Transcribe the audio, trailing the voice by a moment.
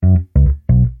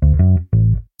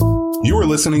You are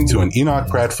listening to an Enoch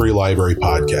Pratt Free Library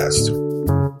podcast.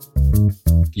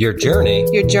 Your journey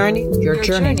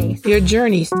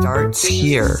Starts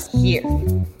here.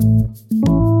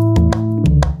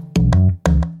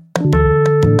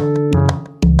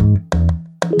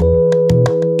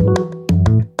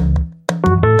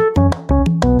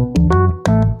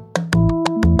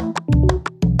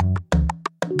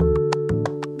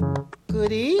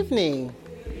 Good evening.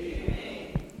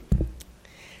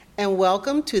 And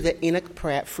welcome to the Enoch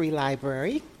Pratt Free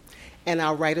Library and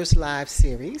our Writers Live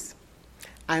series.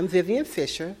 I'm Vivian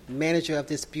Fisher, manager of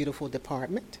this beautiful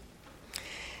department.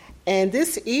 And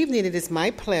this evening, it is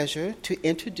my pleasure to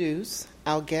introduce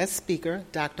our guest speaker,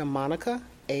 Dr. Monica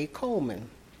A. Coleman.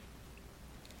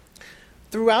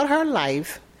 Throughout her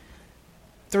life,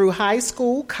 through high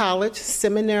school, college,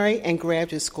 seminary, and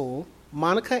graduate school,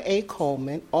 Monica A.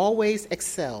 Coleman always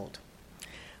excelled.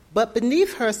 But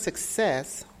beneath her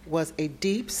success was a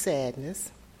deep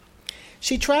sadness.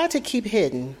 She tried to keep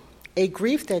hidden a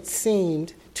grief that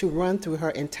seemed to run through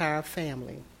her entire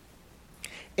family.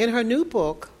 In her new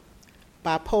book,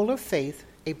 Bipolar Faith,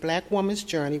 A Black Woman's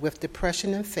Journey with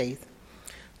Depression and Faith,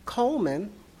 Coleman,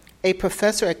 a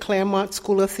professor at Claremont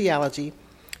School of Theology,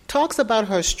 talks about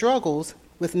her struggles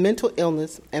with mental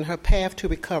illness and her path to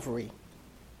recovery.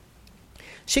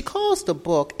 She calls the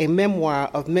book a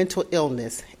memoir of mental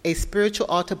illness, a spiritual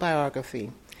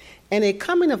autobiography, and a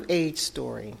coming-of-age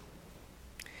story.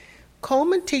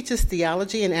 Coleman teaches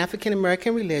theology and African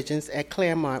American religions at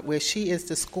Claremont, where she is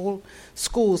the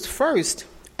school's first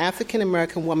African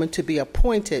American woman to be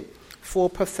appointed full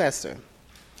professor.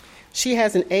 She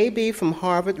has an A.B. from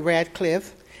Harvard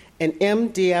Radcliffe, an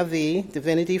M.Div.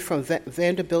 Divinity from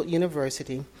Vanderbilt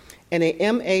University, and a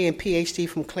M.A. and Ph.D.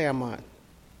 from Claremont.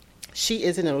 She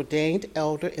is an ordained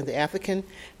elder in the African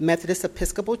Methodist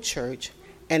Episcopal Church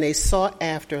and a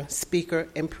sought-after speaker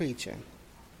and preacher.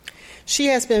 She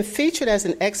has been featured as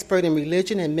an expert in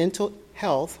religion and mental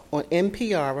health on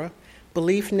NPR,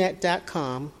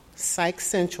 BeliefNet.com,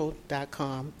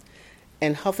 PsychCentral.com,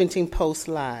 and Huffington Post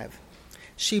Live.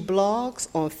 She blogs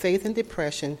on faith and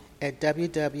depression at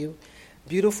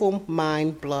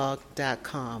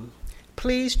www.beautifulmindblog.com.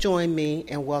 Please join me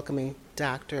in welcoming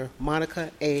Dr.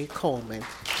 Monica A. Coleman.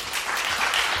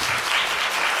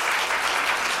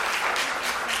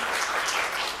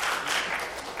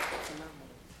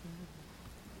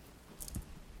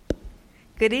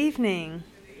 Good evening.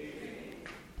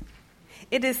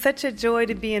 It is such a joy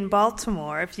to be in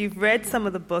Baltimore. If you've read some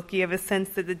of the book, you have a sense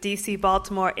that the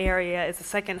D.C.-Baltimore area is a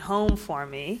second home for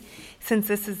me, since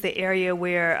this is the area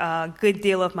where a good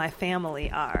deal of my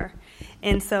family are.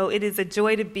 And so it is a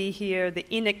joy to be here. The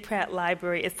Enoch Pratt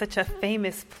Library is such a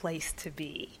famous place to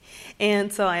be.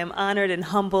 And so I am honored and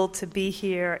humbled to be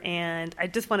here. And I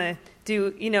just want to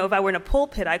do, if I were in a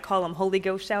pulpit, I'd call them Holy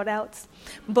Ghost shout-outs.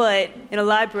 But in a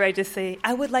library, I just say,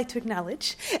 I would like to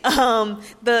acknowledge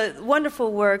the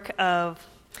wonderful work of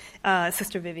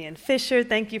Sister Vivian Fisher.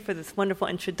 Thank you for this wonderful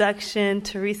introduction.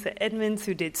 Teresa Edmonds,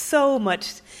 who did so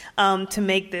much to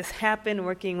make this happen,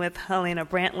 working with Helena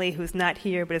Brantley, who's not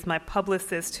here, but is my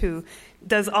publicist, who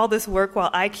does all this work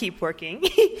while I keep working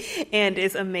and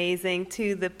is amazing.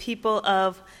 To the people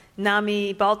of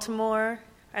NAMI Baltimore.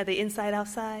 Are they inside,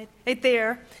 outside? Right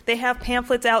there. They have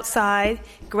pamphlets outside.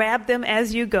 Grab them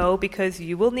as you go because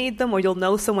you will need them or you'll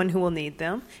know someone who will need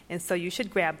them. And so you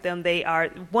should grab them. They are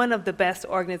one of the best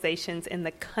organizations in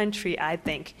the country, I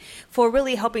think, for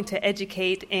really helping to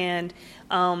educate and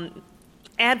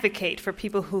advocate for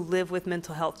people who live with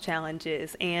mental health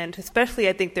challenges. And especially,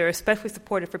 I think they're especially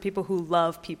supportive for people who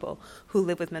love people who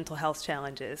live with mental health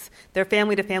challenges. Their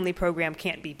family-to-family program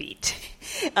can't be beat.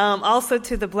 Also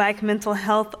to the Black Mental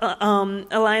Health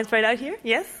Alliance right out here,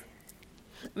 yes?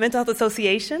 Mental Health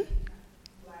Association?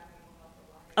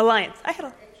 Alliance. I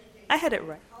had it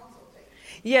right.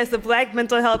 Yes, the Black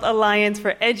Mental Health Alliance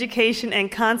for Education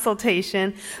and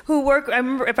Consultation, who work,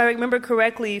 if I remember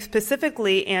correctly,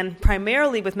 specifically and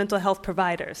primarily with mental health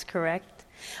providers, correct?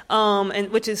 And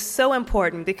which is so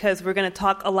important because we're going to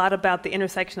talk a lot about the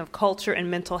intersection of culture and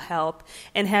mental health,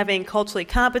 and having culturally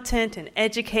competent and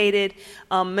educated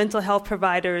mental health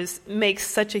providers makes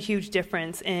such a huge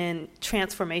difference in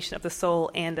transformation of the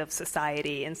soul and of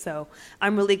society. And so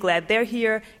I'm really glad they're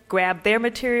here. Grab their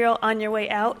material on your way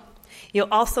out. You'll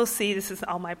also see, this is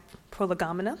all my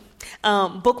prolegomena,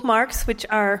 bookmarks, which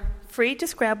are free.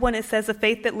 Just grab one. It says A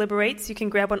Faith That Liberates. You can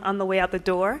grab one on the way out the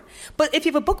door. But if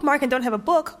you have a bookmark and don't have a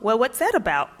book, well, what's that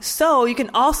about? So you can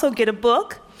also get a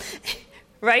book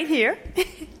right here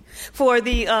for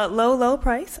the low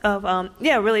price of,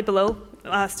 really below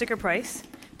sticker price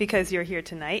because you're here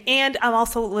tonight. And I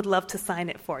also would love to sign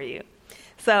it for you.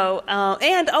 So,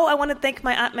 I want to thank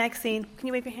my Aunt Maxine. Can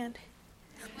you wave your hand?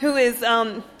 Who is,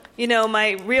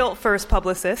 my real first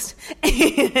publicist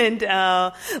and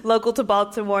local to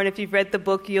Baltimore. And if you've read the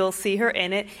book, you'll see her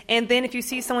in it. And then if you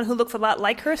see someone who looks a lot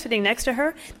like her sitting next to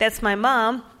her, that's my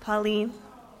mom, Pauline,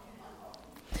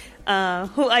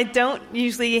 who I don't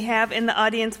usually have in the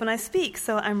audience when I speak.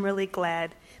 So I'm really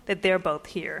glad that they're both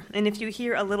here. And if you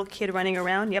hear a little kid running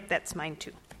around, yep, that's mine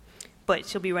too. But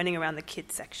she'll be running around the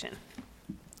kids section.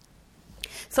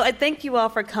 So I thank you all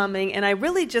for coming, and I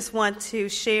really just want to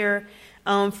share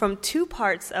from two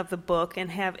parts of the book and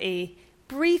have a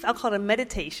brief, I'll call it a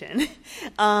meditation,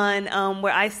 on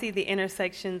where I see the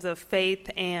intersections of faith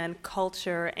and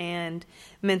culture and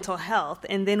mental health,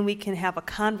 and then we can have a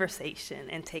conversation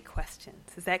and take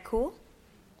questions. Is that cool?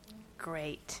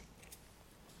 Great.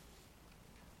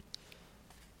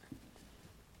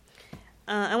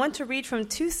 I want to read from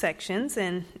two sections,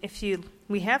 and if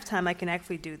we have time, I can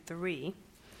actually do 3.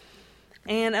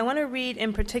 And I want to read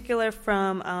in particular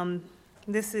from,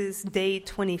 this is day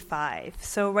 25.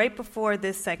 So right before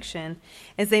this section,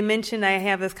 as they mentioned, I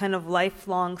have this kind of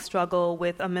lifelong struggle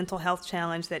with a mental health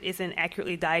challenge that isn't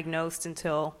accurately diagnosed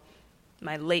until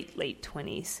my late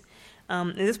 20s.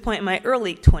 At this point, in my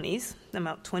early 20s, I'm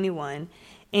about 21,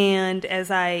 and as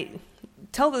I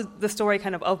tell the story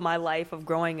kind of my life of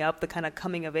growing up, the kind of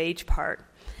coming of age part,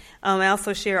 I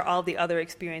also share all the other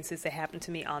experiences that happened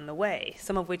to me on the way,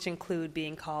 some of which include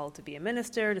being called to be a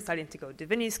minister, deciding to go to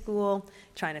divinity school,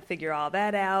 trying to figure all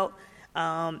that out,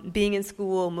 being in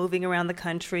school, moving around the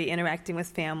country, interacting with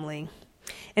family.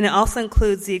 And it also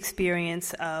includes the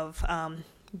experience of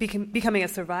becoming a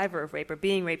survivor of rape, or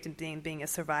being raped and being a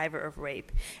survivor of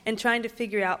rape, and trying to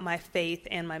figure out my faith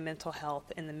and my mental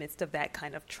health in the midst of that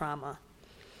kind of trauma.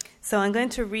 So I'm going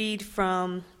to read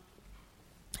from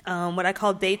what I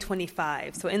call day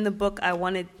 25. So in the book, I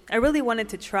really wanted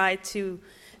to try to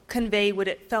convey what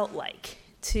it felt like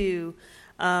to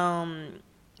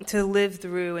live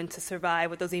through and to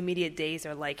survive what those immediate days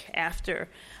are like after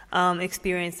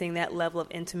experiencing that level of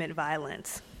intimate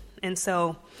violence. And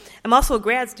so I'm also a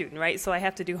grad student, right? So I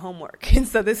have to do homework. And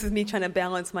so this is me trying to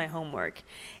balance my homework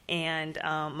and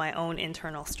my own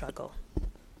internal struggle.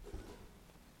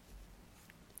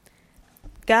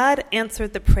 God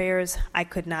answered the prayers I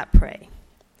could not pray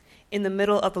in the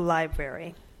middle of the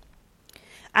library.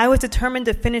 I was determined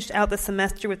to finish out the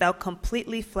semester without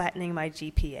completely flattening my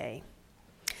GPA.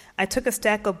 I took a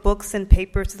stack of books and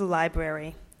papers to the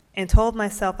library and told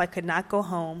myself I could not go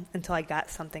home until I got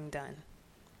something done.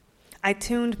 I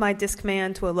tuned my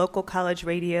Discman to a local college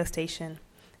radio station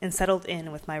and settled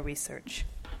in with my research.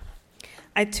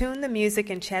 I tuned the music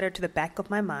and chatter to the back of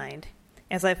my mind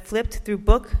as I flipped through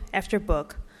book after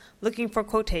book, looking for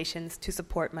quotations to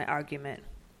support my argument.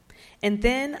 And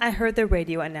then I heard the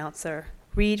radio announcer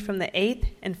read from the 8th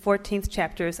and 14th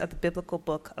chapters of the biblical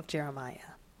book of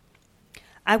Jeremiah.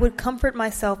 I would comfort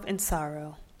myself in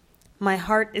sorrow. My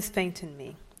heart is faint in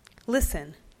me.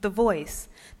 Listen, the voice,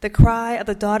 the cry of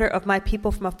the daughter of my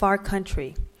people from a far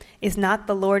country. Is not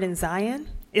the Lord in Zion?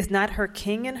 Is not her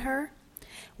king in her?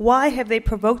 Why have they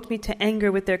provoked me to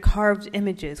anger with their carved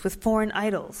images, with foreign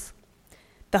idols?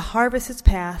 The harvest is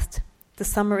past, the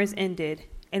summer is ended,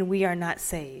 and we are not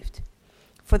saved.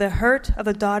 For the hurt of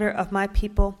the daughter of my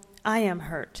people, I am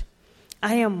hurt.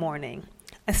 I am mourning.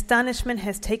 Astonishment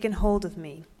has taken hold of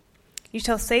me. You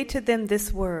shall say to them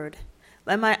this word,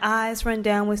 let my eyes run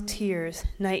down with tears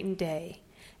night and day,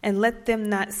 and let them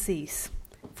not cease.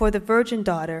 For the virgin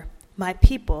daughter, my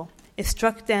people, is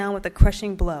struck down with a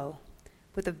crushing blow,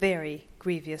 with a very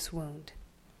grievous wound.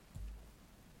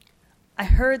 I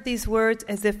heard these words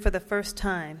as if for the first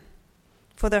time.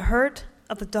 For the hurt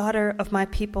of the daughter of my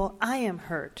people, I am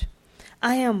hurt.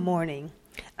 I am mourning.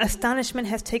 Astonishment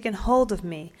has taken hold of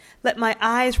me. Let my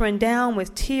eyes run down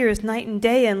with tears night and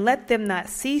day, and let them not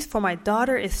cease, for my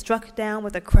daughter is struck down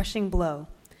with a crushing blow,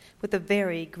 with a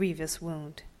very grievous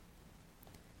wound.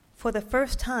 For the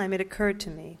first time it occurred to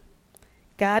me.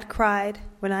 God cried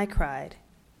when I cried.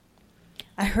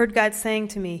 I heard God saying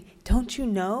to me, don't you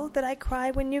know that I cry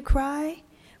when you cry?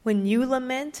 When you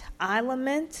lament, I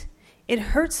lament. It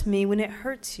hurts me when it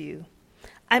hurts you.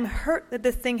 I'm hurt that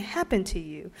this thing happened to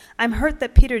you. I'm hurt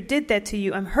that Peter did that to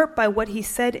you. I'm hurt by what he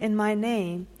said in my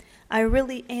name. I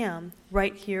really am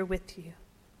right here with you.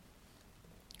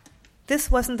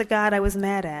 This wasn't the God I was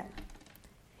mad at.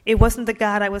 It wasn't the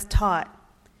God I was taught.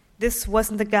 This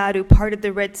wasn't the God who parted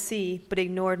the Red Sea but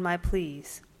ignored my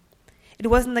pleas. It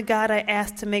wasn't the God I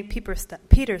asked to make Peter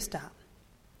stop.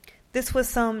 This was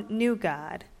some new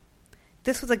God.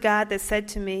 This was a God that said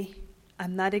to me,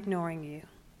 I'm not ignoring you.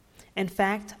 In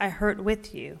fact, I hurt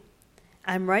with you.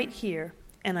 I'm right here,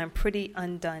 and I'm pretty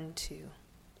undone too.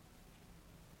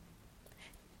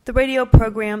 The radio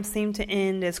program seemed to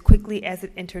end as quickly as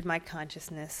it entered my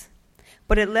consciousness,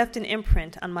 but it left an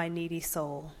imprint on my needy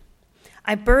soul.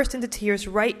 I burst into tears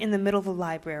right in the middle of the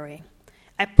library.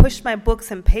 I pushed my books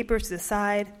and papers to the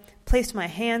side, placed my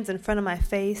hands in front of my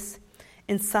face,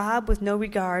 and sobbed with no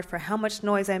regard for how much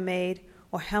noise I made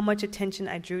or how much attention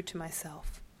I drew to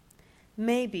myself.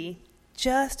 Maybe,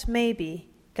 just maybe,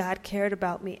 God cared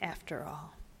about me after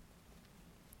all.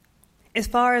 As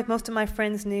far as most of my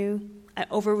friends knew, I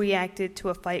overreacted to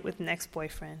a fight with an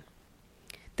ex-boyfriend.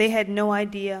 They had no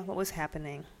idea what was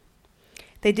happening.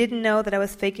 They didn't know that I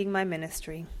was faking my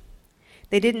ministry.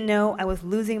 They didn't know I was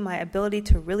losing my ability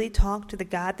to really talk to the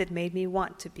God that made me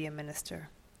want to be a minister.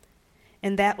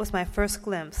 And that was my first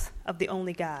glimpse of the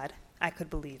only God I could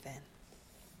believe in.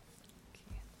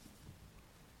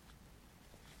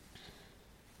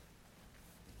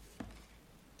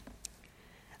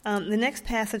 The next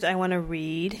passage I want to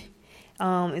read,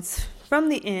 it's from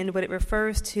the end, but it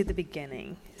refers to the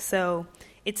beginning. So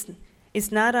it's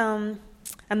not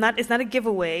a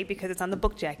giveaway because it's on the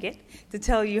book jacket to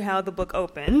tell you how the book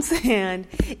opens. And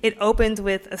it opens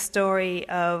with a story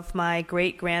of my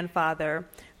great-grandfather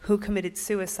who committed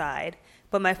suicide.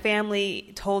 But my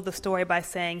family told the story by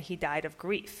saying he died of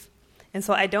grief. And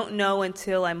so I don't know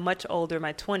until I'm much older,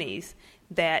 my 20s,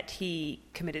 that he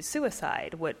committed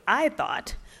suicide. What I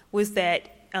thought was that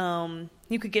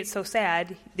you could get so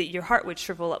sad that your heart would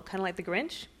shrivel up, kind of like the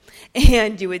Grinch,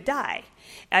 and you would die.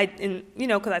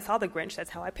 Because I saw the Grinch, that's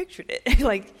how I pictured it.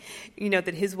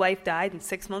 That his wife died, and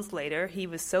 6 months later, he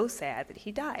was so sad that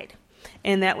he died.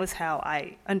 And that was how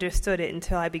I understood it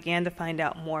until I began to find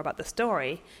out more about the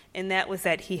story. And that was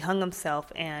that he hung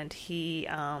himself, and he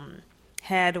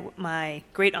had my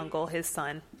great-uncle, his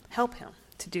son, help him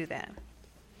to do that.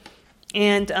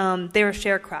 And they were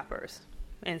sharecroppers.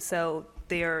 And so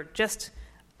they're just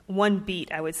one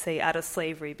beat, I would say, out of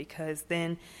slavery, because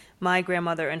then my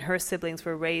grandmother and her siblings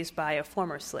were raised by a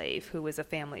former slave who was a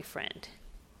family friend.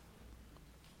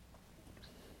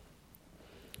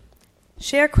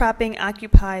 Sharecropping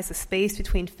occupies the space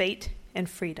between fate and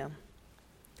freedom.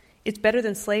 It's better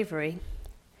than slavery.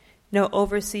 No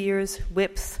overseers,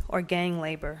 whips, or gang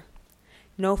labor.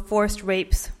 No forced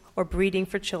rapes or breeding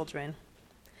for children.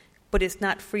 But it's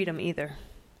not freedom either.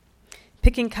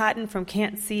 Picking cotton from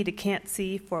can't see to can't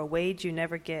see for a wage you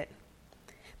never get.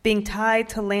 Being tied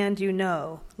to land you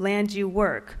know, land you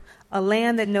work, a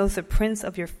land that knows the prints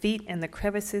of your feet and the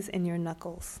crevices in your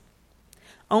knuckles.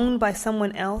 Owned by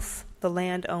someone else, the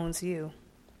land owns you.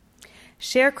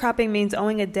 Sharecropping means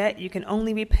owing a debt you can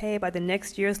only repay by the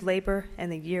next year's labor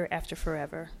and the year after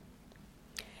forever.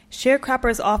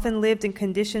 Sharecroppers often lived in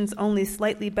conditions only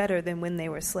slightly better than when they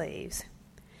were slaves.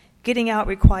 Getting out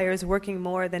requires working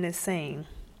more than is sane,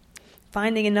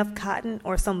 finding enough cotton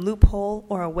or some loophole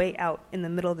or a way out in the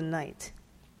middle of the night.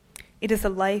 It is a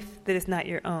life that is not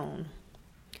your own.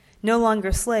 No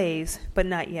longer slaves, but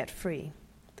not yet free.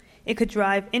 It could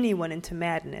drive anyone into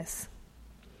madness.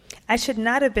 I should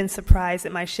not have been surprised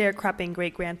that my sharecropping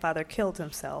great-grandfather killed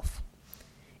himself.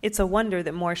 It's a wonder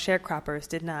that more sharecroppers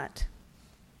did not.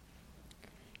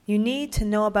 You need to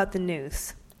know about the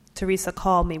noose. Teresa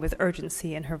called me with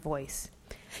urgency in her voice.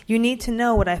 You need to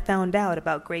know what I found out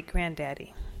about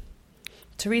great-granddaddy.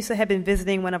 Teresa had been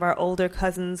visiting one of our older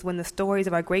cousins when the stories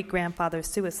of our great-grandfather's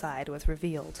suicide was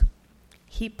revealed.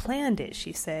 He planned it,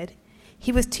 she said.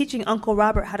 He was teaching Uncle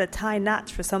Robert how to tie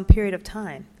knots for some period of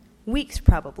time. Weeks,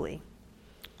 probably.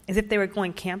 As if they were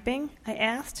going camping, I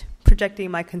asked, projecting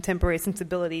my contemporary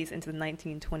sensibilities into the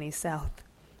 1920s South.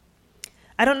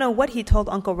 I don't know what he told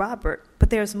Uncle Robert, but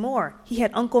there's more. He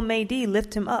had Uncle Maydi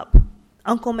lift him up.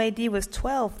 Uncle Maydi was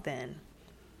 12 then.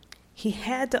 He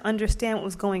had to understand what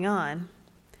was going on.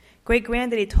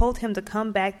 Great-granddaddy told him to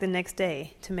come back the next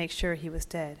day to make sure he was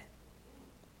dead.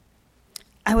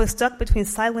 I was stuck between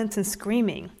silence and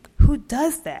screaming. Who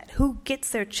does that? Who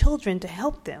gets their children to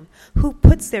help them? Who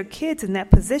puts their kids in that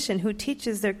position? Who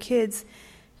teaches their kids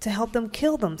to help them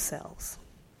kill themselves?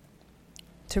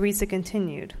 Teresa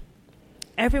continued.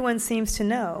 Everyone seems to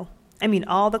know.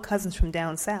 All the cousins from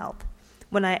down south.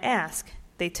 When I ask,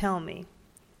 they tell me.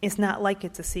 It's not like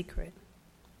it's a secret.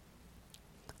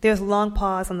 There's a long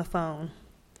pause on the phone.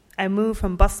 I move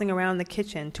from bustling around the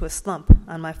kitchen to a slump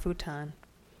on my futon.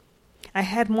 I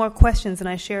had more questions than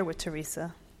I shared with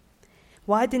Teresa.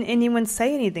 Why didn't anyone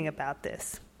say anything about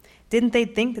this? Didn't they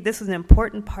think that this was an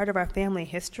important part of our family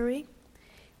history?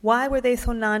 Why were they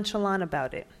so nonchalant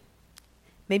about it?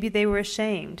 Maybe they were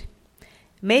ashamed.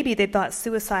 Maybe they thought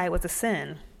suicide was a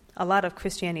sin. A lot of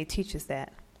Christianity teaches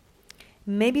that.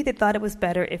 Maybe they thought it was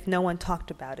better if no one talked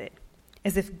about it.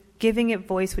 as if giving it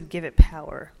voice would give it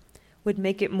power, would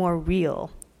make it more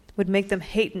real, would make them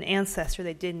hate an ancestor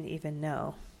they didn't even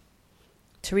know.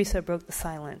 Teresa broke the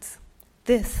silence.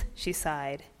 "This," she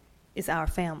sighed, "is our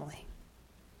family."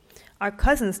 Our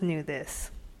cousins knew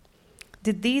this.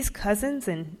 Did these cousins,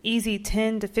 an easy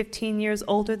 10 to 15 years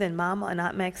older than Mama and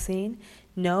Aunt Maxine,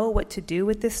 know what to do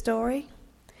with this story?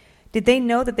 Did they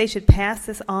know that they should pass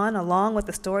this on along with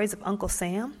the stories of Uncle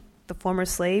Sam, the former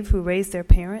slave who raised their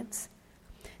parents?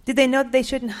 Did they know that they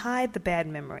shouldn't hide the bad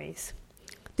memories?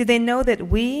 Did they know that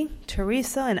we,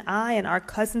 Teresa and I and our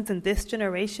cousins in this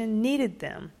generation, needed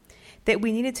them, that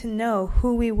we needed to know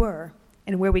who we were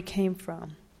and where we came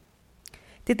from?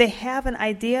 Did they have an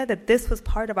idea that this was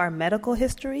part of our medical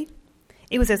history?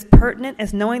 It was as pertinent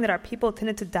as knowing that our people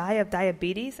tended to die of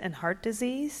diabetes and heart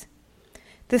disease?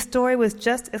 This story was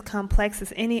just as complex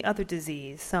as any other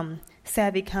disease, some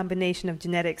savvy combination of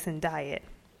genetics and diet,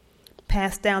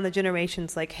 passed down the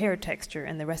generations like hair texture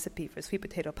and the recipe for sweet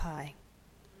potato pie.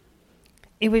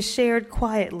 It was shared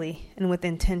quietly and with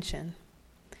intention.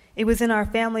 It was in our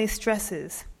family's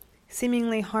stresses,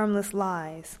 seemingly harmless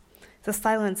lies, the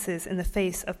silences in the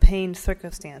face of pained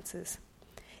circumstances.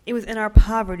 It was in our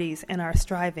poverties and our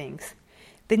strivings.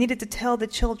 They needed to tell the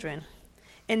children,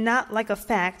 and not like a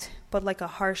fact, but like a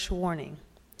harsh warning.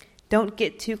 Don't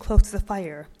get too close to the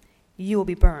fire. You will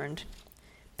be burned.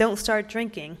 Don't start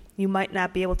drinking. You might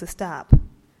not be able to stop.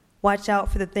 Watch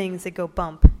out for the things that go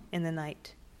bump in the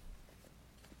night.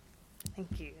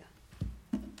 Thank you.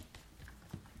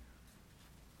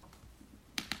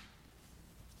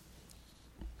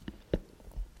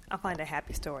 I'll find a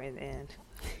happy story in the end.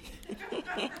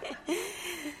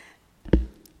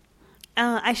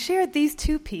 I shared these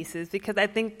two pieces because I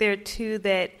think they're two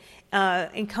that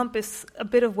encompass a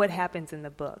bit of what happens in the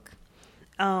book.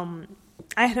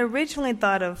 I had originally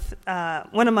thought of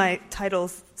one of my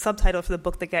subtitles for the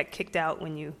book that got kicked out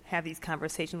when you have these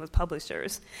conversations with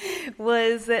publishers,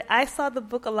 was that I saw the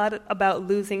book a lot about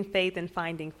losing faith and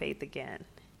finding faith again,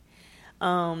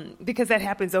 because that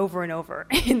happens over and over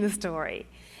in the story.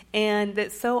 And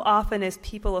that so often as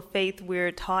people of faith,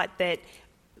 we're taught that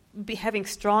having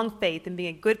strong faith and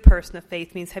being a good person of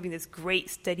faith means having this great,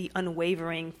 steady,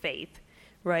 unwavering faith,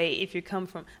 right? If you come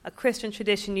from a Christian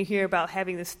tradition, you hear about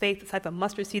having this faith, this type of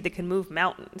mustard seed that can move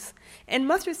mountains. And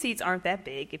mustard seeds aren't that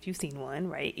big if you've seen one,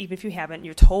 right? Even if you haven't,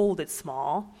 you're told it's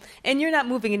small. And you're not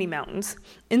moving any mountains.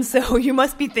 And so you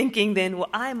must be thinking then, well,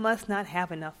 I must not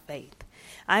have enough faith.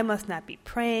 I must not be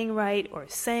praying right or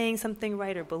saying something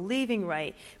right or believing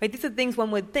right. These are things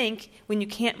one would think when you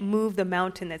can't move the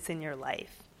mountain that's in your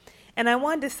life. And I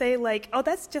wanted to say, oh,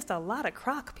 that's just a lot of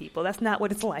crock, people. That's not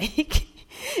what it's like.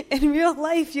 In real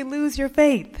life, you lose your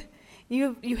faith.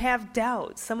 You have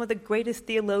doubt. Some of the greatest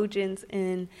theologians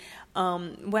in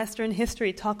Western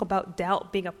history talk about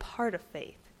doubt being a part of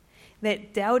faith.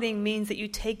 That doubting means that you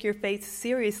take your faith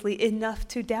seriously enough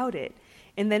to doubt it.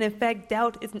 And then, in fact,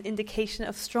 doubt is an indication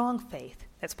of strong faith.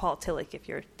 That's Paul Tillich, if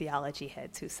you're theology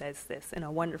heads, who says this in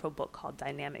a wonderful book called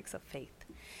Dynamics of Faith.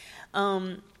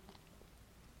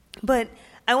 But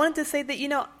I wanted to say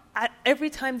that, every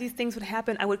time these things would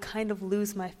happen, I would kind of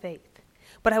lose my faith.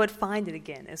 But I would find it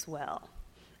again as well.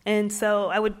 And so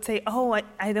I would say,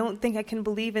 I don't think I can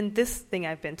believe in this thing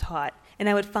I've been taught. And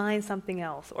I would find something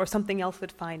else, or something else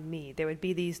would find me. There would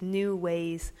be these new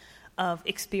ways of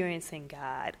experiencing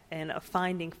God and of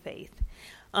finding faith,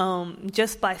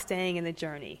 just by staying in the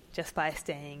journey, just by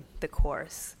staying the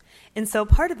course. And so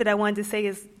part of it I wanted to say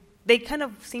is they kind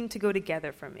of seem to go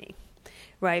together for me,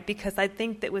 right? Because I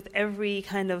think that with every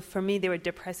for me, there were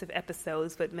depressive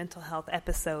episodes, but mental health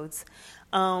episodes,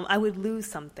 I would lose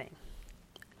something.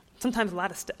 Sometimes a lot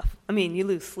of stuff. You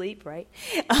lose sleep, right?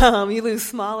 You lose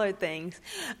smaller things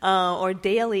or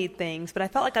daily things, but I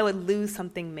felt like I would lose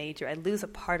something major. I'd lose a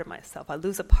part of myself. I'd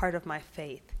lose a part of my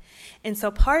faith. And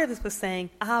so part of this was saying,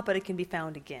 but it can be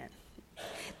found again.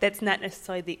 That's not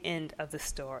necessarily the end of the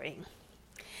story.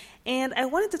 And I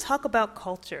wanted to talk about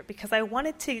culture because I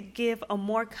wanted to give a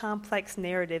more complex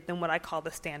narrative than what I call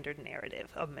the standard narrative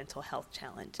of mental health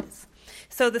challenges.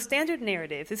 So the standard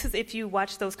narrative, this is if you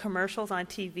watch those commercials on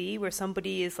TV where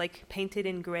somebody is painted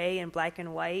in gray and black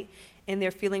and white and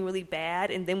they're feeling really bad,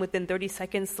 and then within 30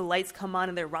 seconds the lights come on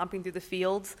and they're romping through the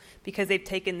fields because they've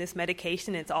taken this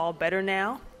medication and it's all better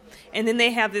now. And then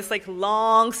they have this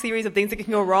long series of things that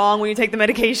can go wrong when you take the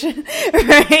medication,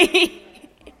 right?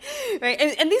 Right,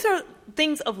 and these are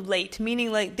things of late,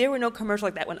 meaning there were no commercials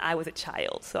like that when I was a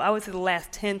child. So I would say the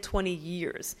last 10, 20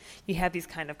 years, you have these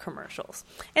kind of commercials.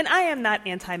 And I am not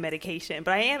anti-medication,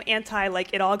 but I am anti,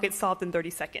 it all gets solved in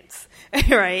 30 seconds,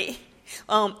 right?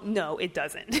 No, it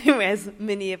doesn't, as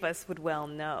many of us would well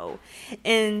know.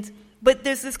 But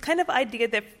there's this kind of idea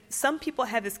that some people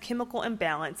have this chemical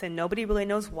imbalance and nobody really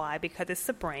knows why, because it's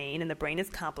the brain and the brain is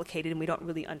complicated and we don't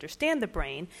really understand the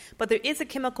brain. But there is a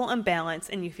chemical imbalance,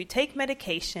 and if you take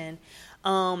medication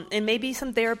and maybe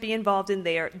some therapy involved in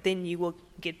there, then you will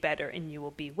get better and you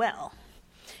will be well.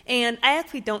 And I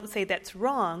actually don't say that's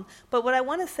wrong, but what I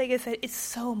want to say is that it's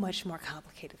so much more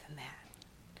complicated than that.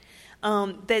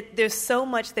 That there's so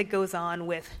much that goes on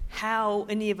with how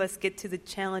any of us get to the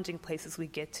challenging places we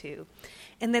get to,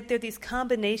 and that there are these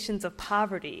combinations of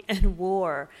poverty and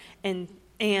war and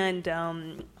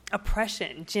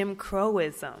oppression, Jim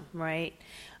Crowism, right,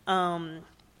 and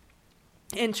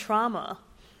trauma,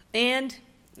 and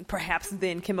perhaps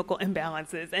then chemical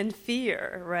imbalances and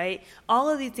fear, right? All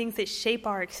of these things that shape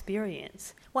our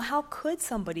experience. Well, how could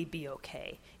somebody be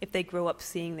okay if they grow up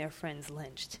seeing their friends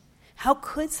lynched? How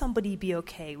could somebody be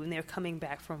okay when they're coming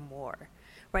back from war,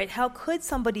 right? How could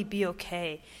somebody be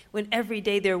okay when every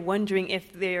day they're wondering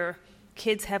if their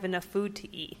kids have enough food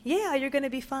to eat? Yeah, you're going to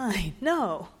be fine.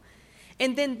 No.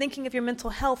 And then thinking of your mental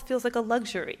health feels like a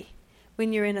luxury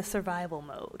when you're in a survival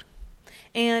mode.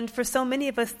 And for so many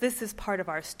of us, this is part of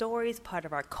our stories, part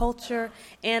of our culture,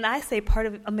 and I say part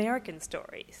of American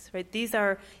stories, right? These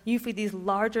are usually these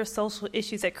larger social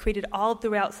issues that created all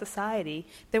throughout society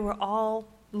that we're all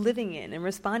living in and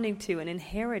responding to and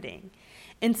inheriting.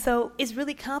 And so it's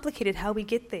really complicated how we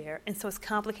get there, and so it's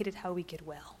complicated how we get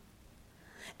well.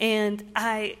 And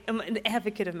I am an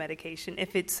advocate of medication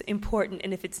if it's important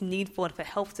and if it's needful and if it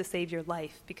helps to save your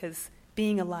life, because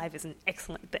being alive is an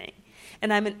excellent thing.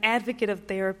 And I'm an advocate of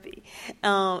therapy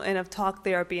and of talk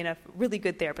therapy and of really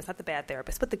good therapists, not the bad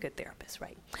therapists, but the good therapists,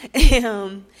 right?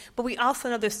 But we also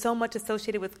know there's so much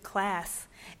associated with class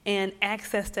and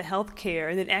access to health care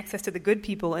and then access to the good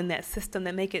people in that system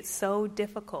that make it so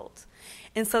difficult.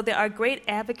 And so there are great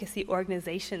advocacy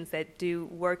organizations that do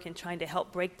work in trying to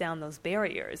help break down those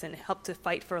barriers and help to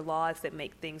fight for laws that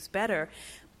make things better,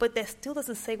 but that still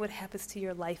doesn't say what happens to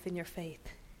your life and your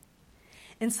faith.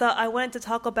 And so I wanted to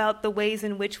talk about the ways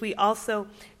in which we also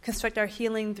construct our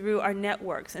healing through our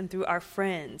networks and through our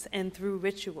friends and through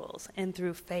rituals and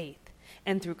through faith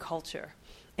and through culture,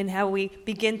 and how we can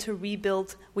begin to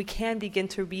rebuild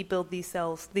these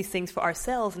things for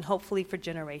ourselves and hopefully for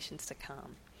generations to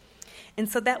come. And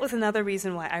so that was another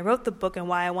reason why I wrote the book and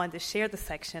why I wanted to share the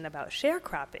section about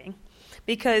sharecropping,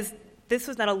 because this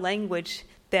was not a language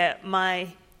that my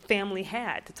family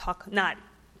had to talk, not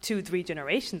 2-3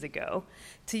 generations ago,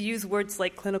 to use words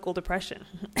like clinical depression.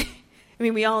 I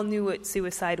mean, we all knew what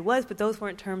suicide was, but those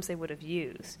weren't terms they would have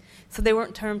used. So they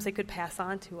weren't terms they could pass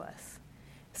on to us.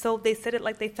 So they said it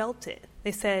like they felt it.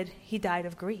 They said, he died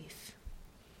of grief.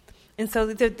 And so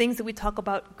there are things that we talk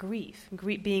about grief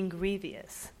being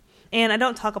grievous. And I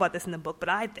don't talk about this in the book, but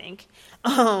I think,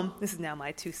 this is now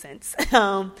my 2 cents,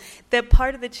 that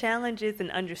part of the challenge is in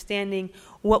understanding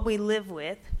what we live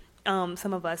with,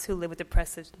 some of us who live with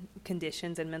depressive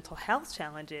conditions and mental health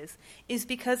challenges, is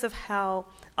because of how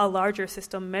a larger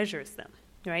system measures them,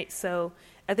 right? So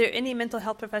are there any mental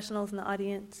health professionals in the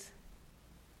audience?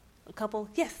 A couple?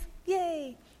 Yes.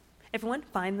 Yay. Everyone,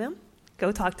 find them.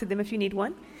 Go talk to them if you need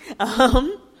one.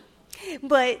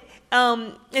 But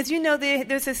as you know,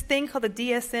 there's this thing called the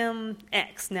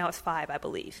DSM-X. Now it's 5, I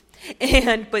believe.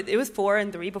 But it was 4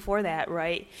 and 3 before that,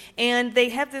 right? And they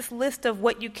have this list of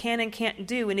what you can and can't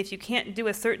do. And if you can't do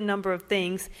a certain number of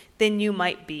things, then you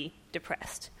might be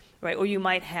depressed, right? Or you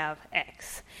might have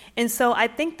X. And so I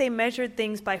think they measured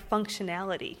things by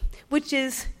functionality, which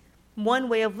is one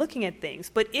way of looking at things.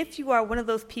 But if you are one of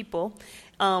those people,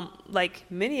 like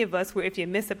many of us, where if you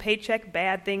miss a paycheck,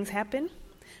 bad things happen.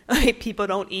 People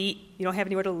don't eat, you don't have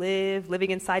anywhere to live,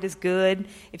 living inside is good.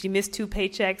 If you miss 2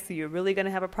 paychecks, you're really going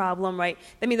to have a problem, right?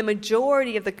 I mean, the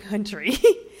majority of the country,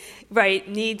 right,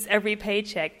 needs every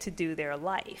paycheck to do their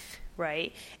life,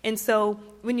 right? And so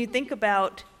when you think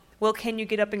about, well, can you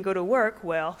get up and go to work?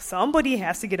 Well, somebody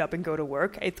has to get up and go to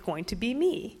work. It's going to be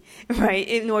me, right?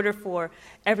 In order for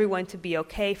everyone to be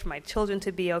okay, for my children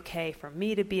to be okay, for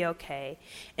me to be okay.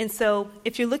 And so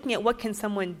if you're looking at what can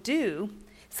someone do,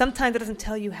 sometimes it doesn't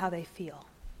tell you how they feel.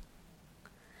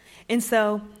 And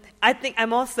so I think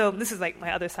I'm also, this is like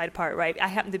my other side part, right? I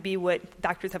happen to be what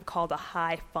doctors have called a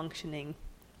high-functioning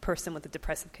person with a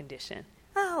depressive condition.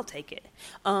 I'll take it.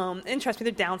 And trust me,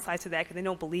 there are downsides to that because they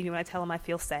don't believe me when I tell them I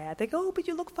feel sad. They go, oh, but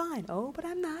you look fine. Oh, but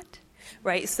I'm not.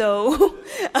 Right? So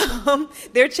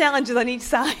there are challenges on each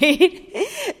side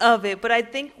of it. But I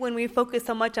think when we focus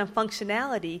so much on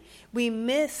functionality, we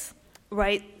miss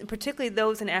right, particularly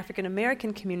those in African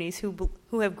American communities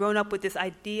who have grown up with this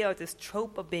idea or this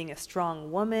trope of being a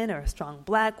strong woman or a strong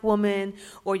black woman,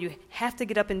 or you have to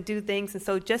get up and do things, and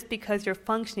so just because you're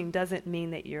functioning doesn't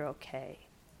mean that you're okay.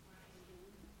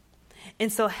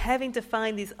 And so having to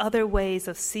find these other ways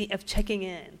of checking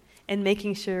in and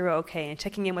making sure we're okay, and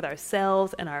checking in with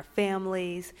ourselves and our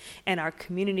families and our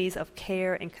communities of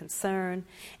care and concern,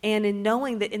 and in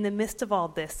knowing that in the midst of all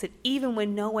this, that even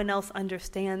when no one else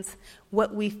understands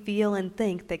what we feel and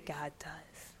think, that God does.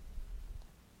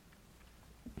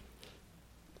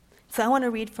 So I want to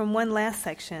read from one last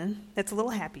section that's a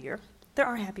little happier. There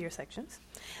are happier sections.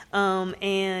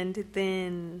 And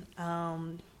then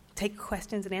take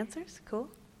questions and answers. Cool?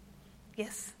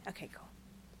 Yes? Okay, cool.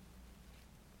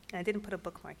 And I didn't put a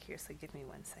bookmark here, so give me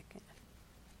 1 second.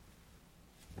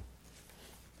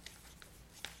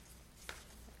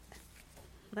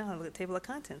 Now I'll look at the table of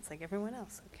contents like everyone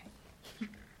else. Okay.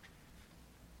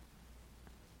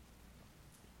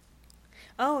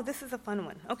 Oh, this is a fun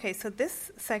one. Okay, so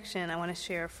this section I want to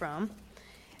share from.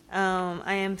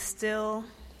 I am still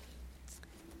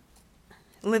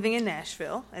living in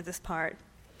Nashville at this part,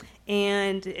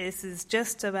 and this is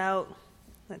just about,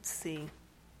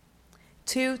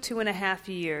 2.5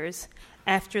 years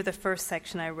after the first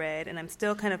section I read, and I'm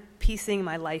still kind of piecing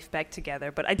my life back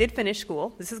together. But I did finish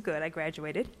school. This is good. I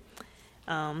graduated.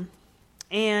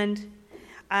 And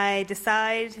I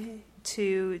decided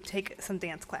to take some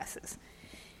dance classes.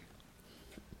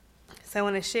 So I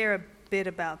want to share a bit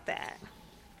about that.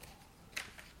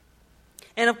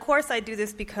 And of course I do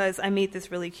this because I meet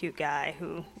this really cute guy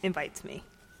who invites me.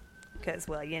 Because,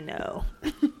 well, you know.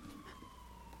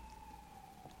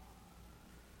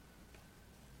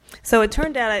 So it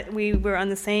turned out we were on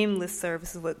the same listserv.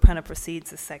 This is what kind of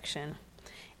precedes this section.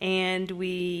 And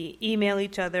we email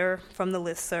each other from the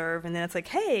listserv, and then it's like,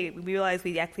 hey, we realized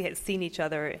we actually had seen each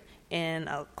other in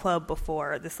a club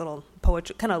before, this little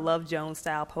poetry, kind of Love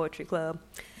Jones-style poetry club,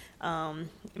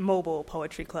 mobile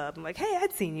poetry club. I'm like, hey,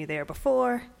 I'd seen you there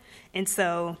before. And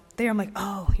so there I'm like,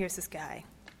 oh, here's this guy.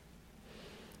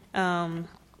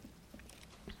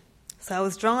 So I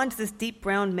was drawn to this deep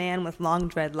brown man with long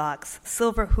dreadlocks,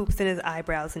 silver hoops in his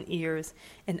eyebrows and ears,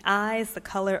 and eyes the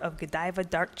color of Godiva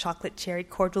dark chocolate cherry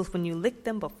cordials when you lick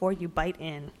them before you bite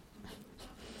in.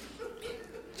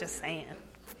 Just saying.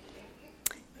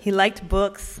 He liked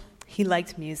books. He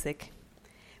liked music.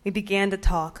 We began to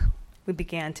talk. We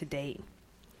began to date.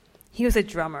 He was a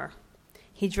drummer.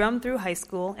 He drummed through high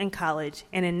school and college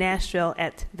and in Nashville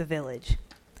at The Village.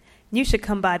 You should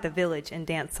come by The Village and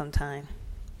dance sometime.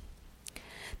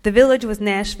 The Village was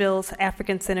Nashville's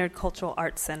African-centered cultural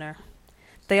arts center.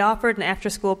 They offered an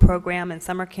after-school program and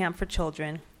summer camp for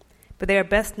children, but they are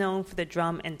best known for the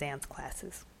drum and dance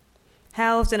classes.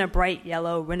 Housed in a bright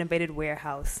yellow renovated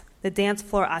warehouse, the dance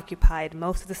floor occupied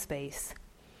most of the space.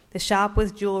 The shop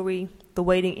was jewelry, the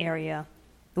waiting area,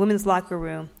 the women's locker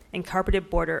room, and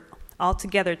carpeted border all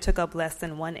together took up less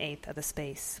than 1/8 of the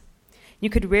space. You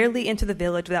could rarely enter the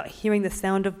Village without hearing the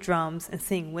sound of drums and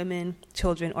seeing women,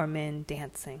 children, or men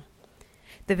dancing.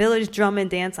 The Village Drum and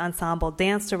Dance Ensemble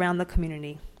danced around the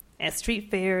community at street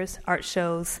fairs, art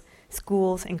shows,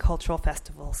 schools, and cultural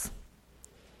festivals.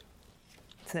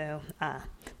 So,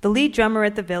 the lead drummer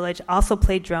at the Village also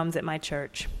played drums at my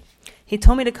church. He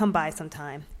told me to come by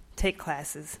sometime, take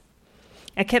classes.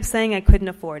 I kept saying I couldn't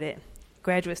afford it,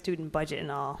 graduate student budget and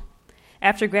all.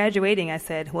 After graduating, I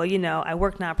said, well, you know, I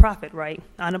work nonprofit, right?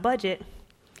 On a budget.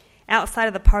 Outside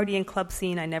of the party and club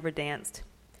scene, I never danced.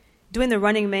 Doing the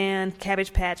Running Man,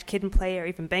 Cabbage Patch, Kid and Play, or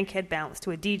even Bankhead Bounce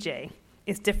to a DJ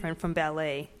is different from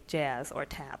ballet, jazz, or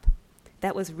tap.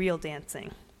 That was real dancing.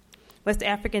 West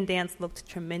African dance looked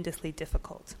tremendously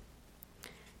difficult.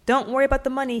 Don't worry about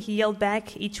the money, he yelled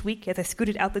back each week as I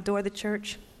scooted out the door of the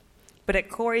church. But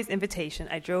at Corey's invitation,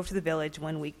 I drove to the Village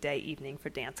one weekday evening for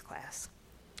dance class.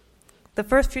 The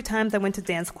first few times I went to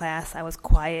dance class, I was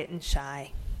quiet and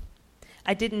shy.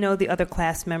 I didn't know the other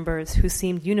class members who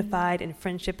seemed unified in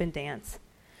friendship and dance.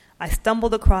 I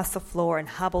stumbled across the floor and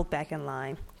hobbled back in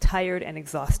line, tired and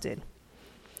exhausted.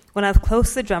 When I was close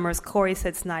to the drummers, Corey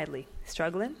said snidely,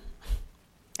 struggling?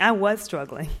 I was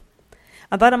struggling.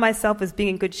 I thought of myself as being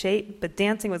in good shape, but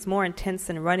dancing was more intense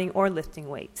than running or lifting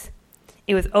weights.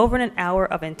 It was over an hour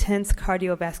of intense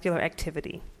cardiovascular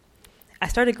activity. I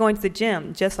started going to the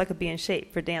gym just so I could be in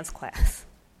shape for dance class.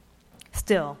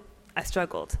 Still, I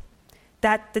struggled.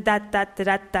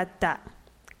 Da-da-da-da-da-da-da.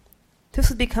 This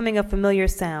was becoming a familiar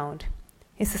sound.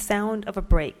 It's the sound of a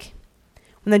break.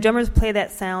 When the drummers play that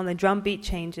sound, the drum beat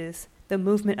changes, the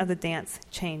movement of the dance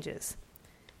changes.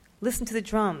 Listen to the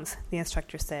drums, the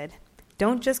instructor said.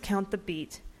 Don't just count the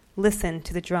beat. Listen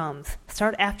to the drums.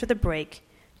 Start after the break.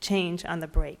 Change on the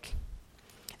break.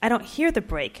 I don't hear the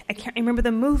break. I can't remember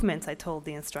the movements, I told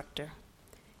the instructor.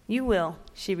 You will,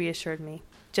 she reassured me.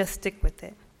 Just stick with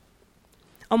it.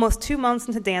 Almost 2 months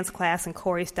into dance class, and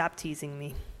Corey stopped teasing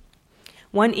me.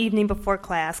 One evening before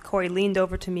class, Corey leaned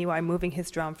over to me while moving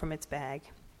his drum from its bag.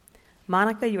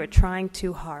 Monica, you are trying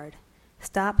too hard.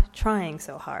 Stop trying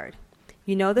so hard.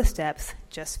 You know the steps,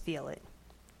 just feel it.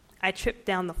 I tripped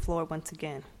down the floor once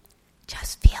again.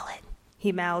 Just feel it,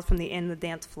 he mouthed from the end of the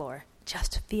dance floor.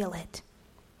 Just feel it.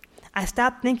 I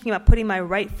stopped thinking about putting my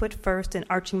right foot first and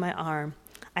arching my arm.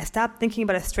 I stopped thinking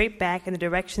about a straight back and the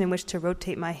direction in which to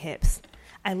rotate my hips.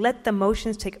 I let the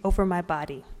motions take over my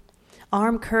body.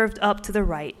 Arm curved up to the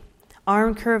right.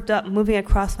 Arm curved up, moving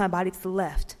across my body to the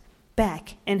left.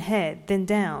 Back and head, then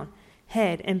down.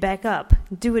 Head and back up.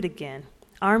 Do it again.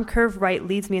 Arm curved right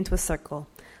leads me into a circle.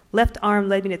 Left arm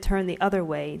led me to turn the other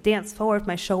way. Dance forward with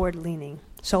my shoulder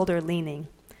leaning.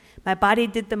 My body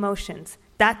did the motions.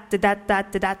 Dot, dot, dot,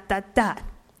 dot, dot, dot, dot.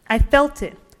 I felt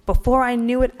it. Before I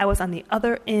knew it, I was on the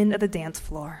other end of the dance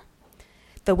floor.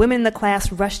 The women in the class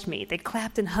rushed me. They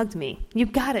clapped and hugged me. You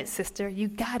got it, sister. You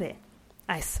got it.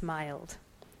 I smiled.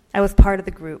 I was part of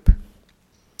the group.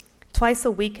 Twice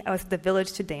a week, I was at the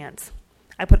village to dance.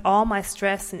 I put all my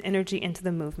stress and energy into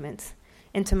the movements,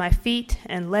 into my feet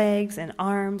and legs and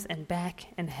arms and back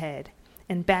and head,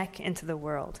 and back into the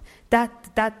world.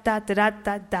 Dot, dot, dot, dot, dot,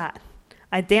 dot, dot.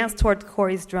 I danced toward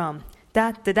Corey's drum.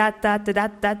 Dot, dot, dot, dot,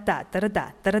 dot, dot, dot, dot,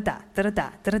 dot, dot, dot, dot,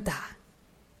 dot, dot, dot.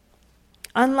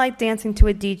 Unlike dancing to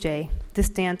a DJ, this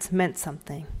dance meant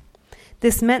something.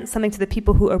 This meant something to the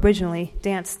people who originally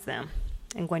danced them.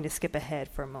 I'm going to skip ahead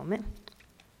for a moment.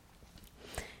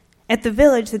 At the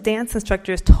village, the dance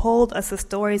instructors told us the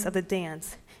stories of the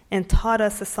dance and taught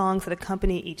us the songs that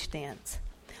accompany each dance.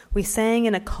 We sang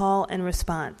in a call and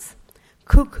response.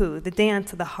 Cuckoo, the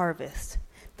dance of the harvest.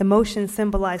 The motion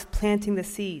symbolized planting the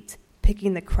seeds,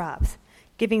 picking the crops,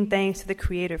 giving thanks to the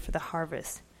Creator for the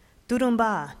harvest.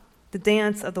 Durumba, the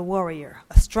dance of the warrior,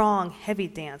 a strong, heavy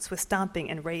dance with stomping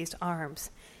and raised arms.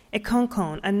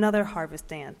 Ekonkon, another harvest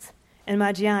dance. And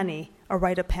Majiani, a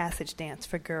rite of passage dance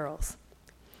for girls.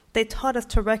 They taught us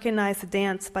to recognize the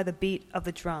dance by the beat of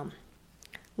the drum.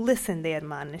 Listen, they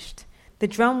admonished. The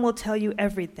drum will tell you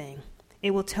everything.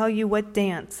 It will tell you what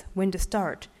dance, when to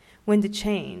start, when to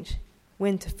change,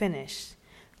 when to finish.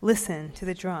 Listen to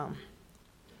the drum.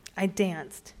 I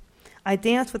danced. I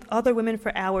danced with other women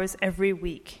for hours every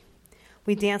week.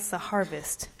 We danced the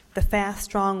harvest, the fast,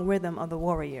 strong rhythm of the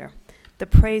warrior, the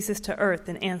praises to earth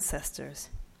and ancestors.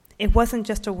 It wasn't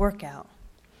just a workout.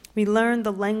 We learned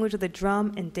the language of the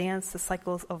drum and danced the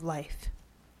cycles of life.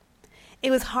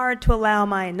 It was hard to allow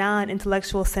my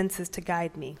non-intellectual senses to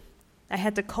guide me. I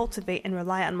had to cultivate and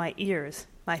rely on my ears,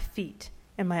 my feet,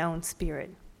 and my own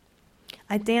spirit.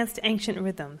 I danced ancient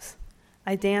rhythms.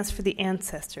 I danced for the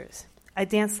ancestors. I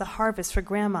danced the harvest for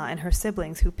Grandma and her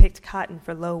siblings who picked cotton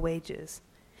for low wages.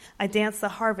 I danced the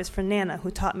harvest for Nana,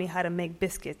 who taught me how to make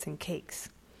biscuits and cakes.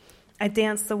 I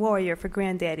danced the warrior for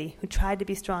Granddaddy, who tried to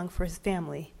be strong for his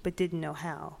family but didn't know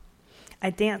how. I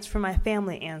danced for my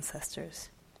family ancestors.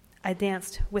 I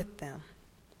danced with them.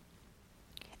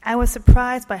 I was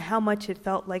surprised by how much it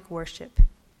felt like worship.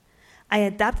 I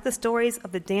adopted the stories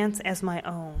of the dance as my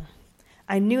own.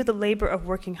 I knew the labor of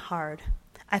working hard.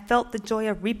 I felt the joy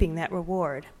of reaping that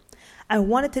reward. I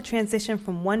wanted to transition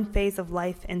from one phase of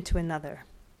life into another.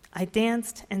 I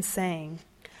danced and sang.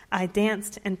 I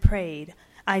danced and prayed.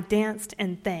 I danced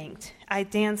and thanked. I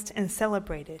danced and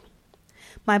celebrated.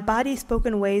 My body spoke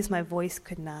in ways my voice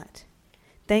could not.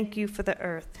 Thank you for the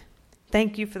earth.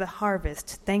 Thank you for the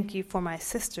harvest. Thank you for my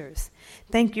sisters.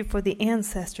 Thank you for the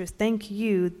ancestors. Thank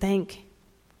you. Thank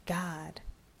God.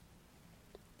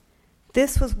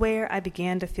 This was where I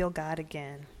began to feel God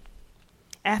again.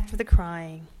 After the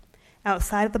crying,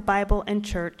 outside of the Bible and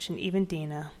church and even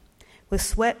Dina, with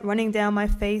sweat running down my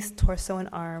face, torso, and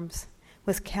arms,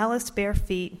 with calloused bare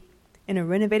feet, in a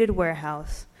renovated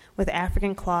warehouse, with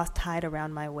African cloth tied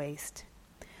around my waist.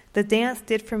 The dance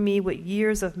did for me what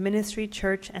years of ministry,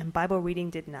 church, and Bible reading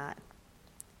did not.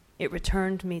 It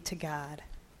returned me to God.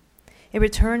 It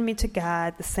returned me to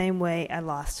God the same way I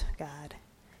lost God,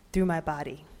 through my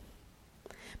body.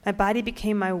 My body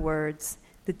became my words.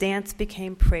 The dance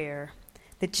became prayer.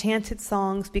 The chanted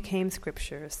songs became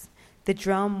scriptures. The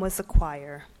drum was a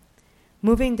choir.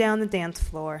 Moving down the dance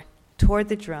floor toward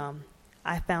the drum,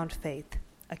 I found faith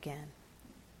again.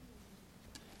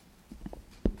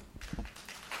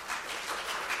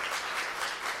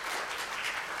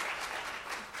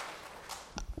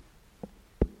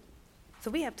 So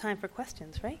we have time for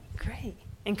questions, right? Great.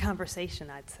 And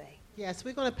conversation, I'd say. Yes,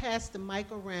 we're going to pass the mic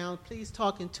around. Please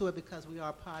talk into it because we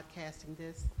are podcasting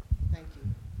this. Thank you.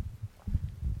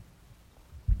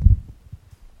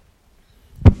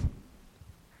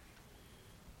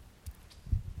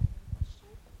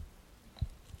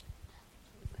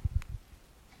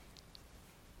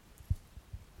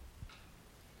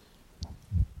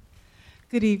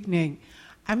 Good evening.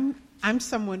 I'm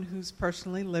someone who's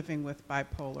personally living with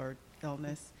bipolar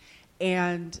illness,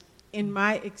 and in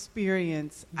my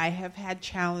experience, I have had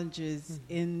challenges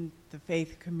in the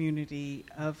faith community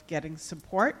of getting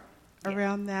support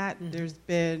around that. There's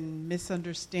been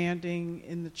misunderstanding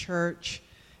in the church,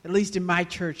 at least in my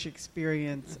church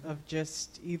experience, of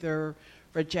just either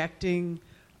rejecting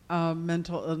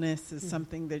mental illness as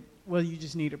something that, well, you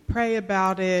just need to pray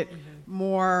about it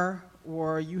more,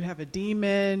 or you have a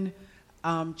demon,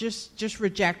 just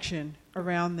rejection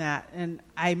around that. And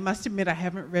I must admit I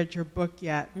haven't read your book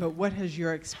yet, but what has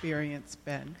your experience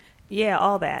been? Yeah,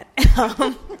 all that.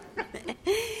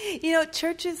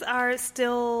 Churches are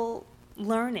still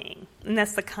learning, and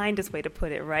that's the kindest way to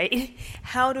put it, right?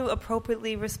 How to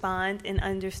appropriately respond and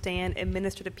understand and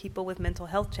minister to people with mental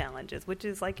health challenges, which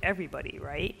is like everybody,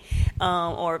 right?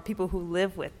 Or people who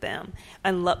live with them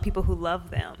and people who love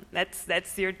them.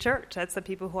 That's your church. That's the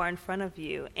people who are in front of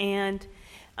you. And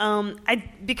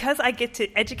because I get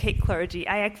to educate clergy,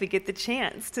 I actually get the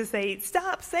chance to say,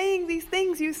 stop saying these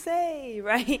things you say,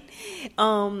 right?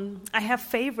 I have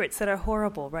favorites that are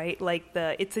horrible, right? Like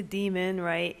it's a demon,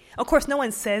 right? Of course, no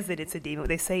one says that it's a demon. What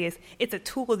they say is, it's a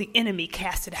tool of the enemy,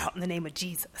 cast it out in the name of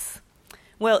Jesus.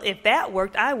 Well, if that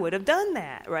worked, I would have done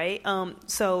that, right?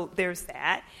 So there's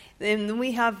that. And then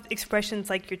we have expressions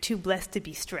like, you're too blessed to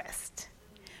be stressed,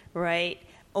 right?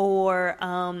 Or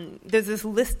there's this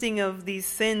listing of these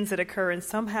sins that occur, and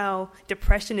somehow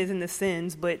depression is in the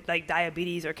sins, but like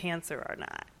diabetes or cancer are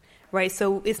not, right?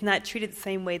 So it's not treated the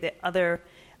same way that other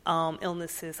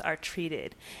illnesses are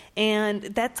treated. And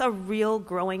that's a real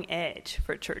growing edge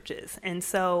for churches. And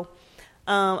so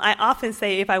I often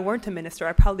say, if I weren't a minister,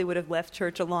 I probably would have left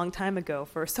church a long time ago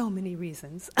for so many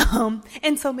reasons,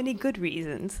 and so many good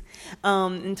reasons,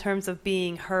 in terms of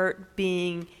being hurt,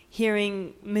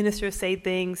 hearing ministers say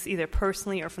things either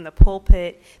personally or from the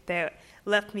pulpit that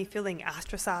left me feeling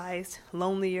ostracized,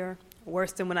 lonelier,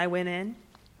 worse than when I went in.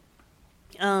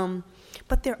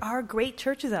 But there are great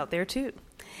churches out there too.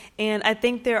 And I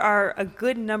think there are a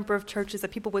good number of churches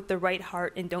of people with the right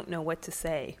heart and don't know what to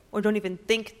say, or don't even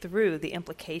think through the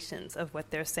implications of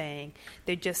what they're saying.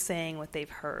 They're just saying what they've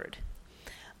heard.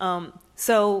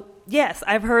 So yes,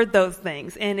 I've heard those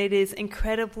things, and it is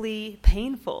incredibly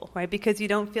painful, right? Because you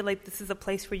don't feel like this is a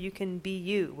place where you can be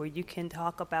you, where you can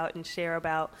talk about and share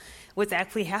about what's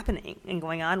actually happening and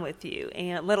going on with you,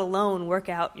 and let alone work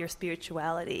out your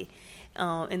spirituality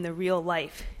in the real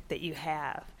life that you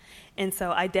have. And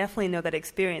so I definitely know that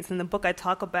experience. In the book I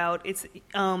talk about, it's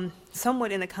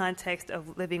somewhat in the context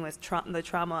of living with the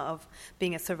trauma of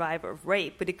being a survivor of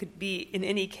rape, but it could be in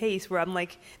any case where I'm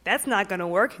like, that's not going to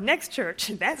work. Next church,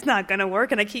 that's not going to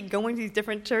work. And I keep going to these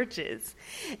different churches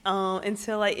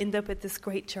until I end up at this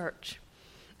great church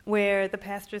where the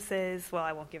pastor says, well,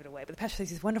 I won't give it away, but the pastor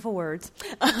says these wonderful words.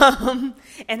 And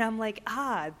I'm like,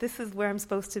 this is where I'm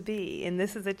supposed to be. And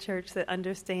this is a church that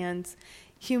understands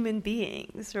human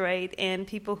beings, right? And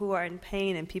people who are in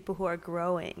pain and people who are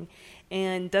growing,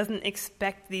 and doesn't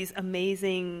expect these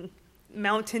amazing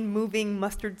mountain-moving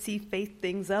mustard seed faith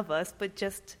things of us, but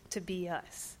just to be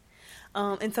us.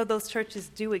 And so those churches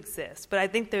do exist, but I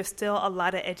think there's still a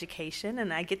lot of education,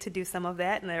 and I get to do some of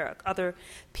that, and there are other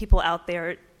people out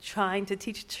there trying to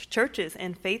teach churches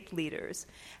and faith leaders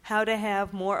how to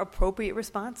have more appropriate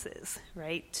responses,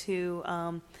 right,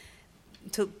 to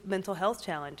mental health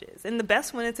challenges. And the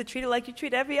best one is to treat it like you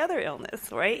treat every other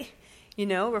illness, right? You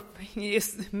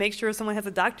just make sure someone has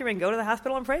a doctor and go to the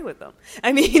hospital and pray with them.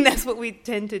 I mean, that's what we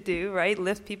tend to do, right?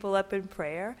 Lift people up in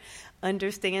prayer.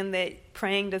 Understand that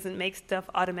praying doesn't make stuff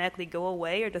automatically go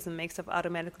away or doesn't make stuff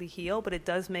automatically heal, but it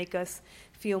does make us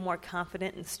feel more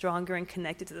confident and stronger and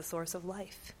connected to the source of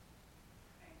life.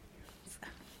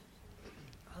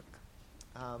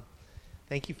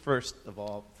 Thank you, first of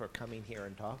all, for coming here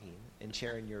and talking and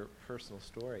sharing your personal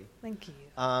story. Thank you.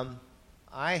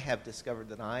 I have discovered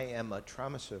that I am a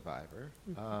trauma survivor.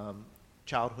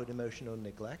 Childhood emotional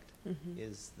neglect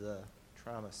is the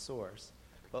trauma source.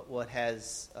 But what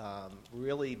has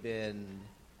really been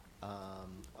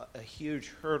a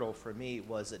huge hurdle for me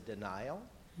was a denial,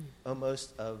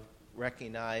 almost of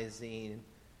recognizing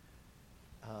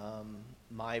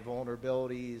my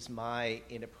vulnerabilities, my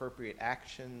inappropriate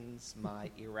actions,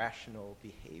 my irrational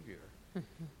behavior.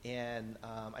 And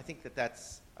I think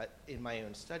that's, in my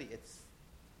own study, it's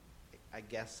I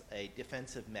guess, a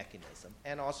defensive mechanism,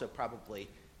 and also probably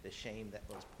the shame that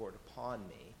was poured upon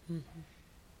me. Mm-hmm.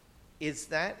 Is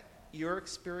that your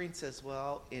experience as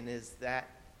well, and is that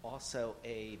also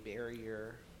a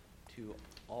barrier to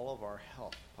all of our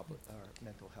health, our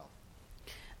mental health?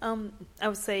 I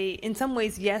would say in some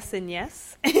ways yes and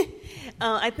yes.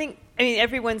 I mean,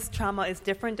 everyone's trauma is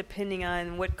different depending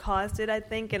on what caused it, I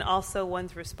think, and also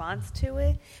one's response to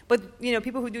it. But,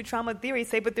 people who do trauma theory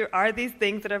say, but there are these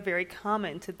things that are very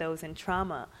common to those in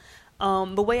trauma.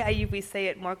 The way I usually say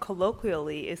it more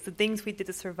colloquially is the things we did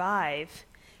to survive,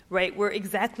 right, were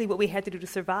exactly what we had to do to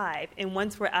survive. And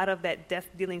once we're out of that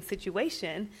death-dealing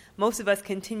situation, most of us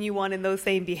continue on in those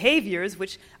same behaviors,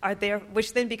 which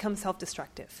then become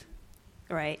self-destructive,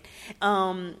 right?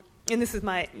 And this is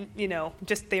my,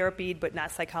 just therapy but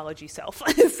not psychology self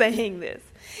saying this.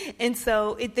 And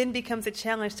so it then becomes a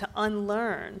challenge to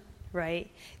unlearn, right,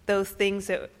 those things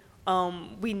that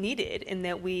we needed and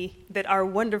that our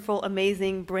wonderful,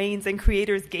 amazing brains and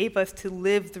creators gave us to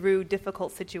live through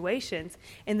difficult situations,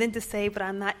 and then to say, but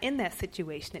I'm not in that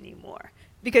situation anymore.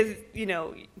 Because,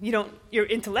 your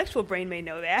intellectual brain may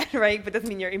know that, right? But doesn't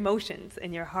mean your emotions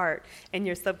and your heart and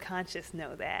your subconscious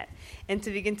know that. And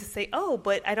to begin to say, oh,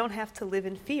 but I don't have to live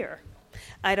in fear.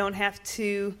 I don't have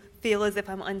to feel as if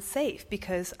I'm unsafe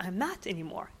because I'm not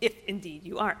anymore, if indeed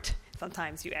you aren't.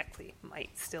 Sometimes you actually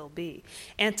might still be.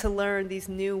 And to learn these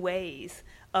new ways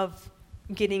of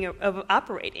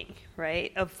operating,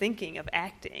 right, of thinking, of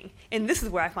acting. And this is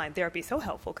where I find therapy so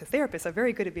helpful, because therapists are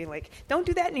very good at being like, don't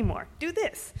do that anymore, do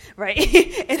this, right?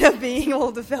 And of being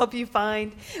able to help you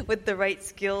find what the right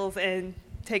skills and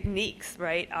techniques,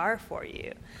 right, are for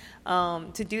you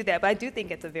to do that. But I do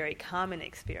think it's a very common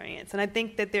experience. And I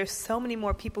think that there's so many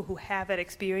more people who have that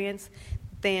experience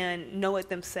than know it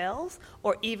themselves,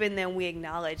 or even than we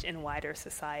acknowledge in wider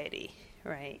society,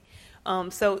 right?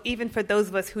 So even for those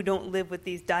of us who don't live with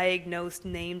these diagnosed,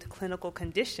 named clinical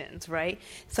conditions, right?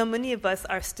 So many of us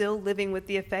are still living with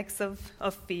the effects of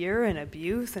fear and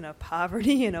abuse and of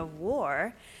poverty and of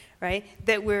war, right?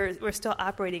 That we're still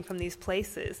operating from these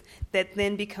places that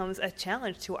then becomes a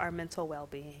challenge to our mental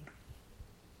well-being.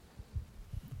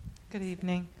 Good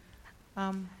evening.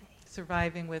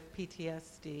 Surviving with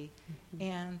PTSD. Mm-hmm.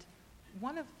 And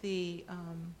one of the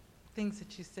things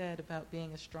that you said about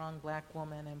being a strong black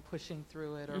woman and pushing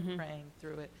through it or mm-hmm. praying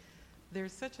through it,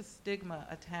 there's such a stigma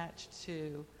attached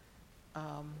to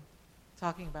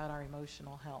talking about our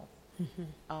emotional health.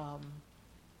 Mm-hmm.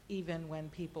 Even when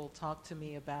people talk to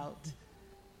me about,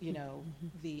 mm-hmm.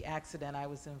 the accident I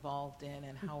was involved in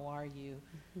and how are you,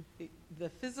 mm-hmm. The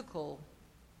physical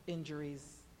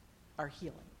injuries are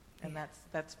healing. And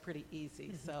that's pretty easy.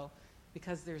 Mm-hmm. So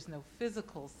because there's no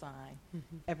physical sign,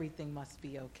 mm-hmm. everything must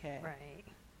be okay. Right.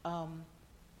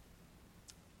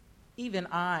 Even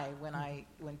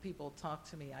when people talk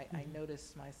to me, I mm-hmm.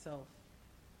 notice myself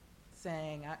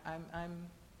saying, I'm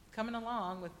coming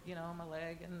along with, my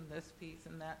leg and this piece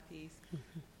and that piece.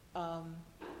 Mm-hmm.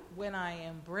 When I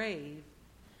am brave,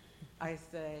 I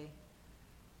say,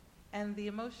 and the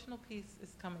emotional piece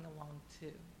is coming along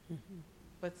too. Mm-hmm.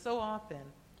 But so often,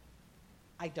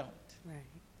 I don't, right,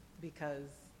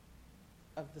 because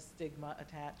of the stigma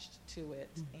attached to it,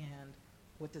 mm-hmm. and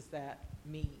what does that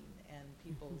mean, and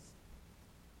people's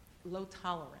mm-hmm. low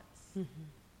tolerance mm-hmm.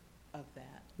 of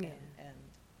that, yeah. and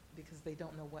because they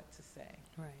don't know what to say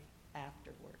right.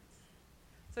 afterwards.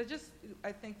 So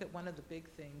I think that one of the big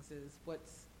things is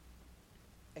what's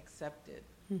accepted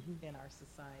mm-hmm. in our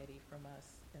society from us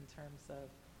in terms of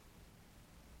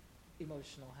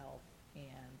emotional health and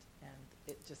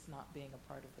it just not being a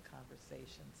part of the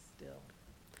conversation still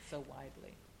so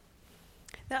widely.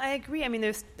 No, I agree.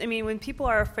 When people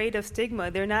are afraid of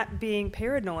stigma, they're not being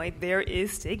paranoid. There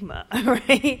is stigma,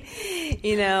 right?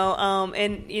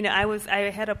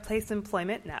 I had a place of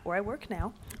employment, not where I work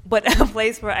now, but a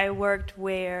place where I worked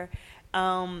where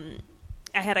I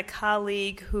had a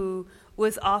colleague who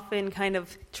was often kind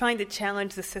of trying to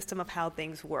challenge the system of how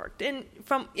things worked, and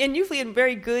usually in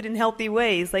very good and healthy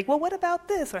ways, like, well, what about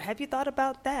this, or have you thought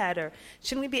about that, or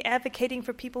shouldn't we be advocating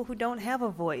for people who don't have a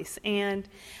voice? And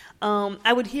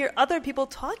I would hear other people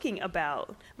talking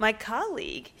about my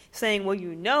colleague saying,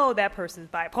 well, that person's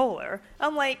bipolar.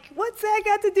 I'm like, what's that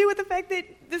got to do with the fact that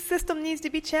the system needs to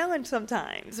be challenged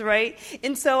sometimes, right?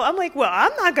 And so I'm like, well,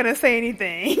 I'm not going to say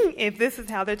anything if this is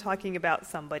how they're talking about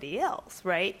somebody else,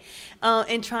 right?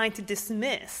 And trying to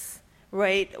dismiss,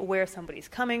 right, where somebody's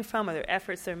coming from or their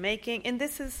efforts they're making. And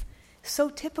this is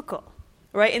so typical.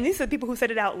 Right, and these are the people who said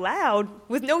it out loud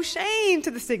with no shame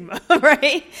to the stigma,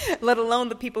 right? Let alone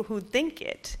the people who think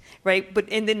it, right?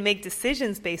 And then make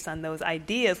decisions based on those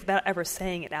ideas without ever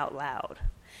saying it out loud.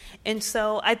 And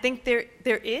so I think there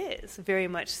is very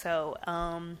much so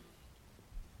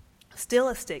still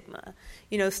a stigma,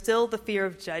 still the fear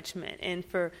of judgment. And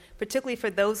particularly for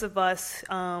those of us,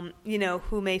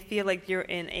 who may feel like you're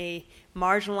in a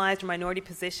marginalized or minority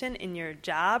position in your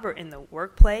job or in the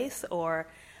workplace or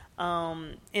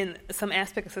in some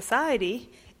aspect of society,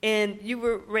 and you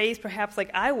were raised perhaps like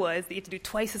I was, that you have to do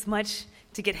twice as much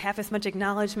to get half as much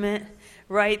acknowledgement,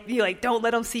 right? You don't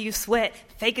let them see you sweat,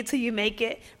 fake it till you make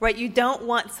it, right? You don't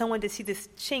want someone to see this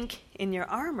chink in your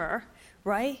armor,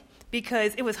 right?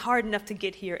 Because it was hard enough to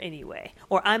get here anyway,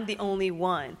 or I'm the only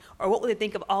one, or what will they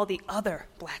think of all the other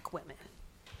black women,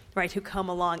 right, who come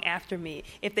along after me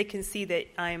if they can see that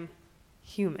I'm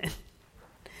human.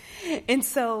 And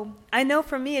so I know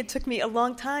for me, it took me a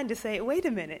long time to say, wait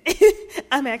a minute,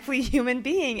 I'm actually a human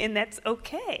being, and that's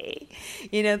okay.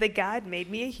 That God made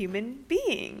me a human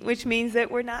being, which means that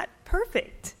we're not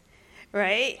perfect,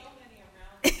 right? So many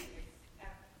around you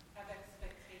have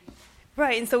expectations.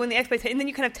 Right, and so when the expectation, and then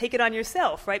you kind of take it on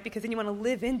yourself, right, because then you want to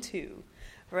live into,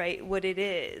 right, what it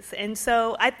is. And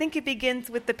so I think it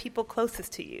begins with the people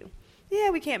closest to you. Yeah,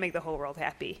 we can't make the whole world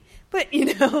happy. But,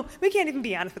 we can't even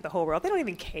be honest with the whole world. They don't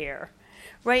even care,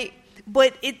 right?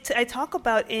 But I talk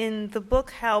about in the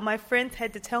book how my friends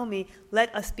had to tell me,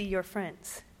 let us be your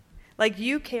friends. Like,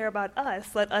 you care about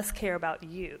us, let us care about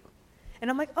you. And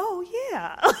I'm like, oh,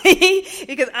 yeah,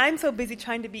 because I'm so busy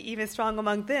trying to be even strong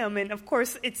among them. And, of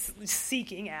course, it's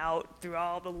seeking out through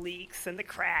all the leaks and the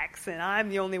cracks, and I'm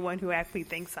the only one who actually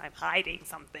thinks I'm hiding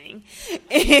something.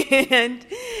 And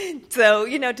so,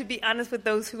 to be honest with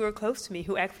those who are close to me,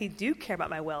 who actually do care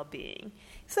about my well-being.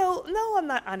 So, no, I'm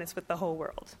not honest with the whole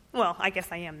world. Well, I guess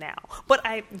I am now. But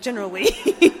I generally...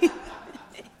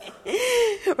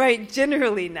 Right,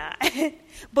 generally not.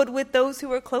 But with those who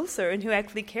were closer and who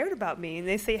actually cared about me, and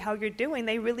they say how you're doing,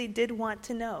 they really did want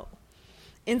to know.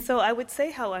 And so I would say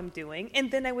how I'm doing,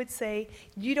 and then I would say,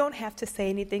 you don't have to say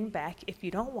anything back if you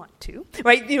don't want to,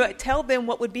 right? Tell them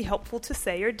what would be helpful to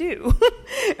say or do,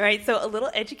 right? So a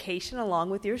little education along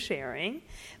with your sharing.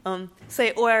 Or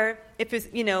if it's,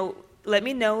 let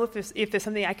me know if there's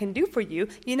something I can do for you.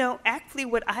 Actually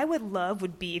what I would love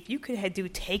would be if you could do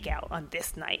takeout on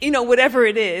this night. Whatever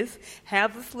it is,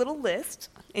 have this little list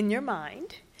in your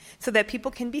mind so that people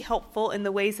can be helpful in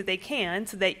the ways that they can,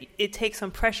 so that it takes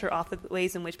some pressure off of the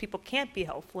ways in which people can't be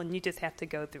helpful, and you just have to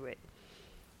go through it.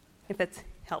 If that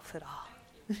helps at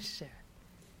all. Sure.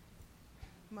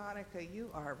 Monica, you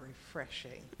are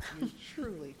refreshing. You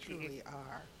truly, truly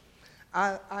are.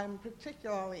 I'm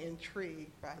particularly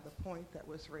intrigued by the point that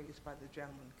was raised by the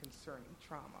gentleman concerning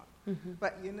trauma. Mm-hmm.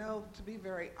 But, to be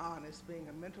very honest, being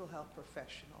a mental health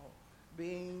professional,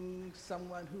 being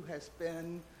someone who has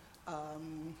been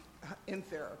in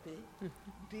therapy, mm-hmm.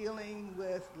 dealing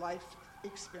with life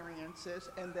experiences,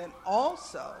 and then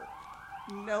also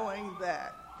knowing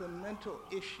that the mental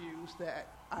issues that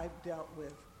I've dealt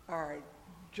with are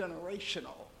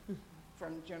generational, mm-hmm.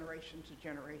 from generation to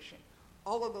generation.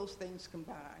 All of those things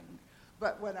combined.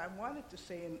 But what I wanted to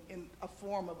say in a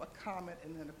form of a comment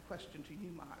and then a question to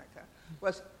you, Monica,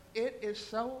 was it is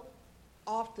so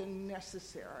often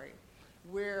necessary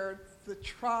where the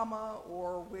trauma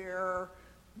or where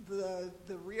the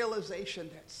realization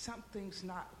that something's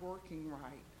not working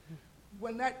right,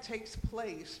 when that takes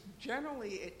place,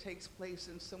 generally it takes place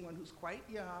in someone who's quite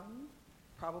young,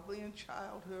 probably in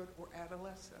childhood or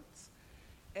adolescence.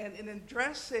 And in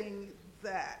addressing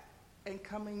that, and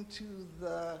coming to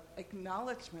the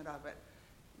acknowledgement of it,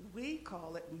 we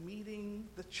call it meeting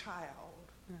the child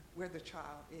where the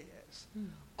child is.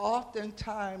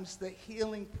 Oftentimes, the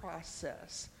healing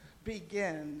process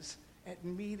begins at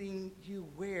meeting you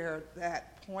where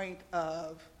that point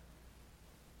of,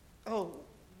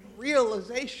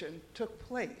 realization took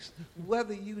place.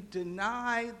 Whether you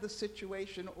deny the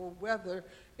situation or whether,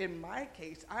 in my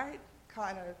case, I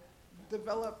kind of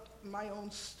developed my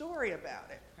own story about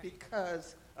it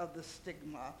because of the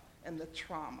stigma and the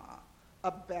trauma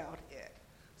about it.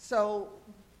 So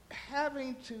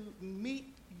having to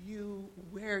meet you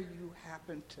where you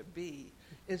happen to be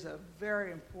is a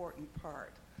very important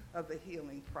part of the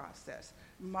healing process.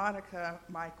 Monica,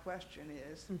 my question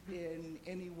is, mm-hmm. in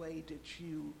any way did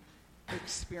you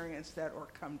experience that or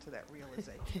come to that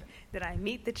realization? Did I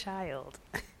meet the child?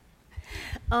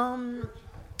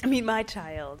 Meet my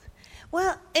child.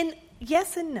 Well, and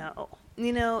yes and no.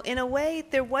 In a way,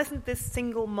 there wasn't this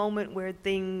single moment where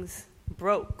things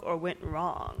broke or went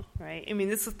wrong, right?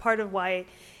 This is part of why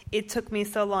it took me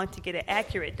so long to get an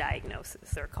accurate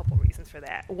diagnosis. There are a couple reasons for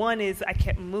that. One is I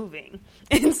kept moving.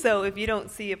 And so if you don't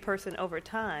see a person over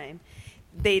time,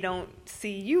 they don't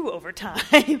see you over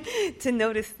time to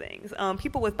notice things.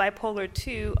 People with bipolar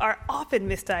 2 are often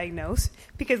misdiagnosed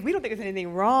because we don't think there's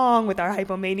anything wrong with our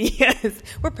hypomanias.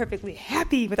 We're perfectly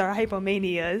happy with our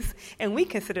hypomanias, and we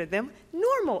consider them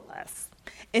normal us.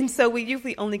 And so we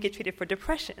usually only get treated for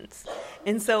depressions.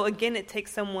 And so, again, it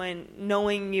takes someone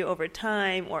knowing you over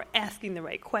time or asking the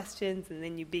right questions and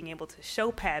then you being able to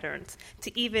show patterns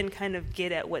to even kind of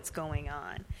get at what's going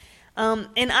on.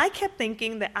 And I kept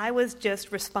thinking that I was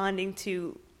just responding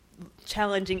to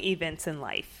challenging events in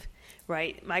life,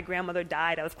 right? My grandmother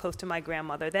died. I was close to my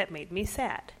grandmother. That made me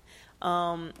sad.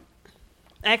 I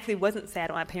actually wasn't sad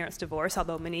when my parents divorced,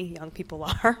 although many young people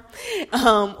are,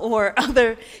 or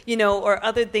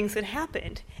other things that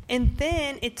happened. And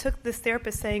then it took this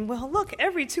therapist saying, well, look,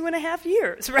 every 2.5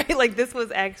 years, right? Like this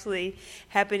was actually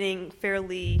happening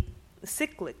fairly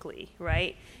cyclically,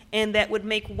 right? And that would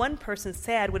make one person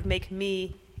sad would make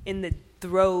me in the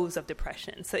throes of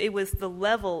depression. So it was the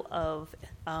level of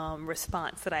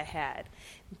response that I had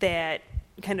that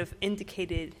kind of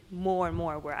indicated more and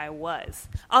more where I was.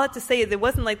 All I have to say is it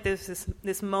wasn't like there's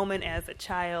this moment as a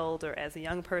child or as a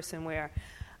young person where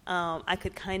I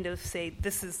could kind of say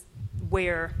this is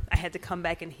where I had to come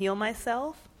back and heal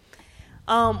myself.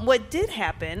 What did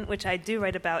happen, which I do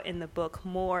write about in the book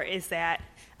more, is that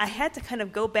I had to kind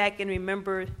of go back and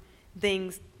remember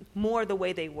things more the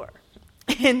way they were.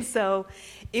 And so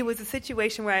it was a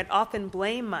situation where I'd often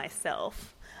blame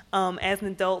myself as an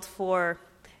adult for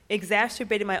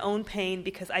exacerbating my own pain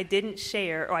because I didn't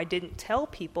share or I didn't tell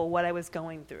people what I was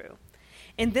going through.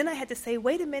 And then I had to say,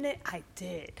 wait a minute, I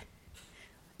did.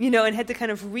 And had to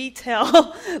kind of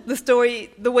retell the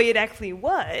story the way it actually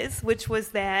was, which was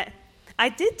that I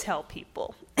did tell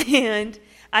people. And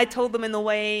I told them in the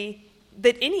way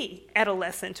that any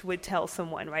adolescent would tell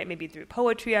someone, right? Maybe through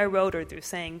poetry I wrote or through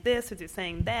saying this or through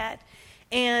saying that.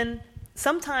 And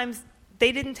sometimes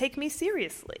they didn't take me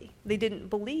seriously. They didn't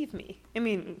believe me. I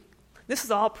mean, this is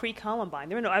all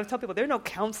pre-Columbine. I would tell people there were no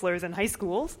counselors in high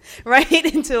schools,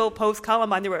 right? Until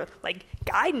post-Columbine, there were like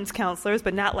guidance counselors,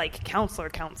 but not like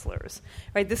counselors,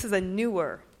 right? This is a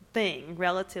newer thing,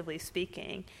 relatively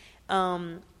speaking.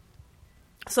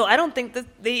 So I don't think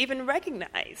that they even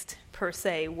recognized, per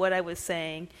se, what I was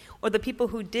saying. Or the people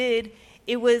who did,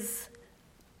 there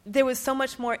was so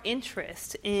much more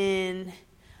interest in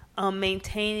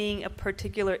maintaining a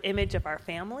particular image of our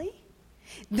family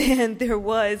than there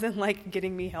was in, like,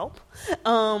 getting me help.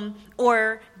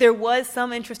 Or there was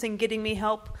some interest in getting me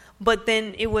help, but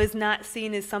then it was not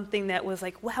seen as something that was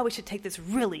like, wow, we should take this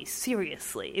really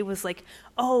seriously. It was like,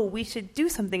 oh, we should do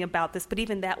something about this. But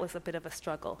even that was a bit of a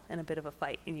struggle and a bit of a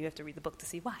fight, and you have to read the book to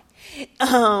see why.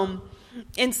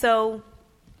 And so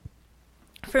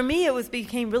for me, it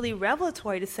became really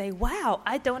revelatory to say, wow,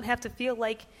 I don't have to feel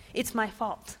like it's my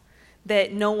fault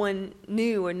that no one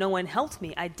knew or no one helped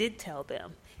me. I did tell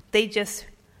them. They just,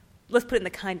 let's put it in the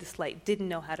kindest light, didn't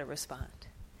know how to respond.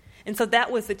 And so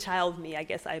that was the child me, I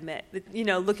guess, I met.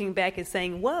 Looking back and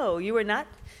saying, whoa, you were not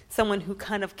someone who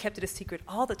kind of kept it a secret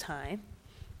all the time,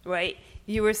 right?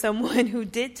 You were someone who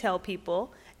did tell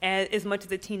people as much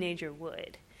as a teenager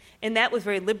would. And that was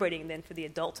very liberating then for the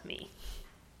adult me.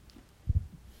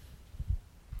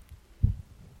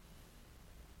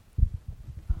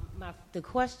 The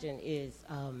question is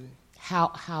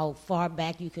how far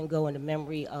back you can go in the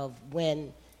memory of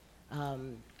when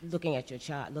looking at your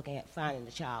child, finding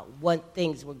the child, what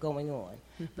things were going on.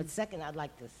 Mm-hmm. But second, I'd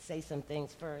like to say some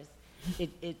things first.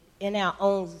 It in our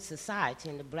own society,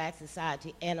 in the black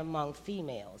society, and among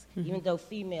females, mm-hmm. even though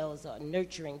females are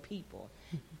nurturing people,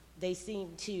 mm-hmm. they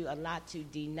seem to a lot to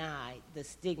deny the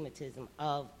stigma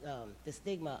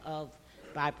of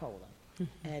bipolar.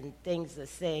 Mm-hmm. And things are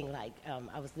saying like,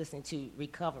 I was listening to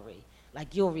recovery,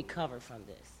 like you'll recover from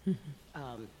this.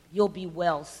 Mm-hmm. You'll be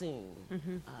well soon.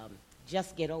 Mm-hmm.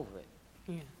 Just get over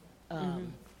it. Yeah.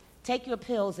 Take your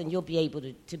pills and you'll be able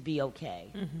to be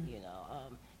okay.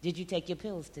 Mm-hmm. Did you take your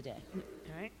pills today?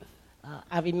 All right.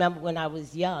 I remember when I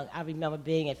was young, I remember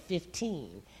being at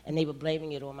 15 and they were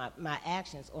blaming it on my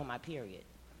actions on my period.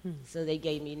 Mm-hmm. So they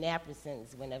gave me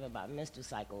naproxens whenever my menstrual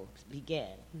cycle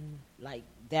began. Mm-hmm. Like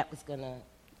that was going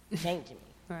to change me.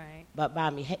 Right. But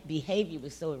my behavior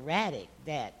was so erratic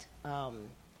that on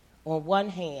one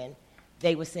hand,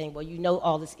 they were saying, well,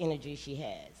 all this energy she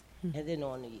has. Mm-hmm. And then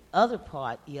on the other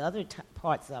part,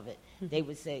 parts of it, mm-hmm. they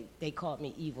would say, they called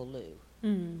me Evil Lou.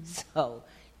 Mm-hmm. So,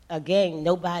 again,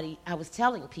 I was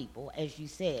telling people, as you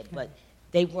said, but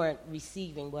they weren't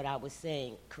receiving what I was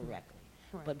saying correctly.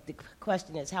 Right. But the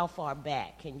question is, how far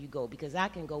back can you go? Because I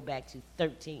can go back to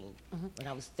 13, mm-hmm. when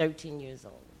I was 13 years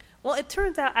old. Well, it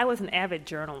turns out I was an avid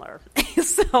journaler.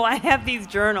 So I have these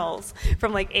journals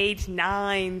from like age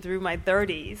 9 through my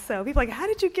 30s. So people are like, how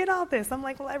did you get all this? I'm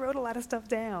like, well, I wrote a lot of stuff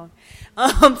down.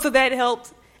 So that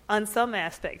helped on some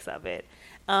aspects of it.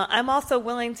 I'm also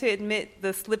willing to admit the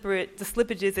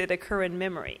slippages that occur in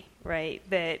memory, right?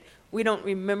 That we don't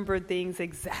remember things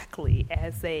exactly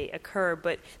as they occur,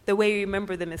 but the way we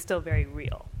remember them is still very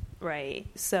real, right?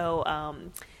 So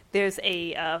there's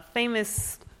a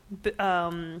famous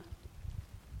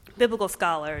biblical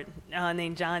scholar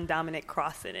named John Dominic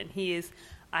Crossan, and he is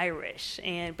Irish,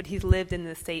 but he's lived in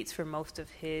the States for most of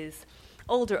his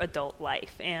older adult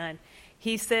life. And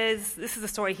he says, this is a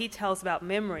story he tells about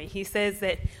memory. He says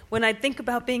that when I think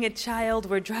about being a child,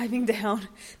 we're driving down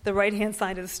the right-hand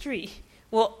side of the street.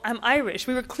 Well, I'm Irish.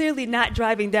 We were clearly not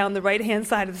driving down the right-hand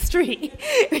side of the street.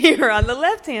 We were on the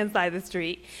left-hand side of the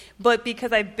street. But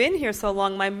because I've been here so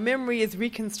long, my memory is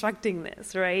reconstructing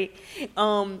this, right?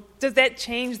 Does that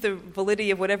change the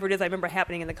validity of whatever it is I remember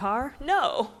happening in the car?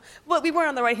 No. But we weren't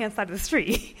on the right-hand side of the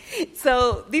street.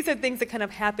 So these are things that kind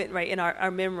of happen, right, in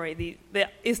our memory.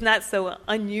 That it's not so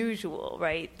unusual,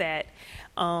 right, that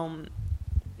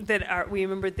we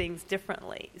remember things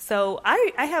differently. So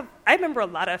I remember a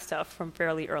lot of stuff from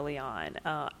fairly early on.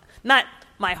 Not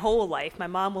my whole life. My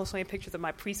mom will show me pictures of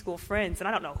my preschool friends, and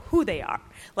I don't know who they are.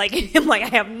 Like, I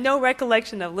have no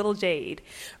recollection of little Jade,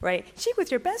 right? She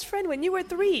was your best friend when you were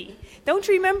 3. Don't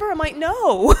you remember? I'm like,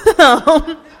 no.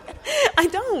 I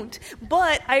don't.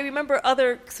 But I remember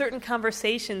other certain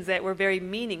conversations that were very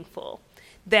meaningful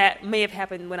that may have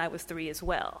happened when I was 3 as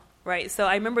well. Right, so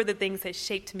I remember the things that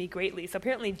shaped me greatly. So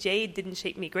apparently Jade didn't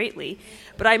shape me greatly,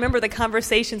 but I remember the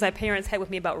conversations my parents had with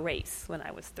me about race when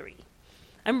I was 3.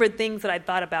 I remember things that I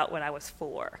thought about when I was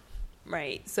 4,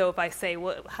 right? So if I say,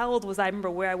 well, how old was I? I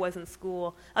remember where I was in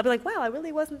school. I'll be like, wow, I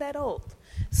really wasn't that old.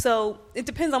 So it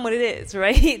depends on what it is,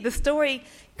 right? The story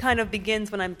kind of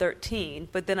begins when I'm 13,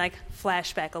 but then I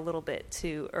flash back a little bit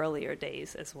to earlier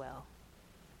days as well.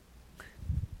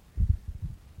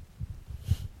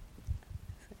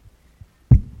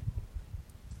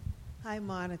 Hi,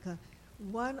 Monica.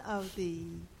 One of the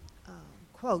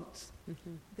quotes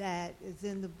that is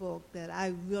in the book that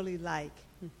I really like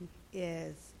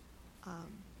is,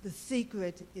 the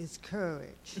secret is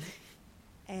courage.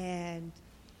 And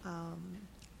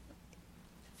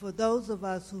for those of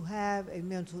us who have a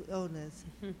mental illness,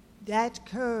 that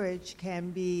courage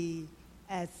can be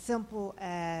as simple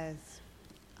as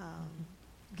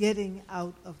getting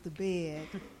out of the bed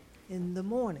in the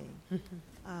morning.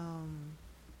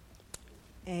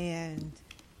 And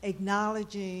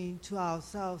acknowledging to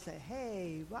ourselves that,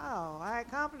 hey, wow, I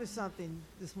accomplished something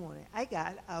this morning. I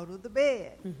got out of the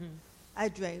bed. I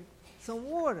drank some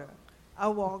water. I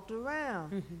walked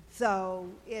around. So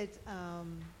it's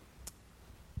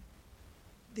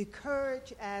the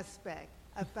courage aspect,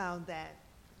 I found that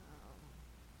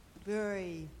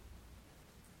very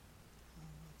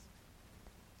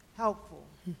helpful,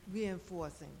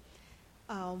 reinforcing.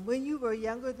 When you were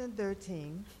younger than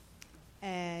 13,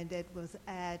 and it was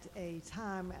at a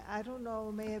time, I don't know,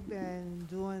 it may have been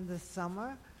during the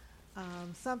summer.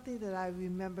 Something that I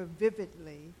remember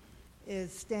vividly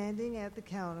is standing at the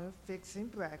counter fixing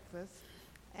breakfast,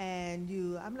 and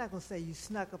I'm not going to say you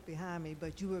snuck up behind me,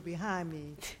 but you were behind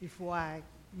me before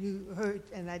you heard,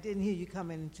 and I didn't hear you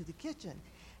coming into the kitchen.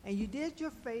 And you did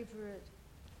your favorite.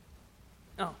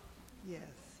 Oh. Yes.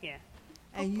 Yeah.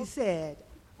 And you said,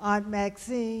 Aunt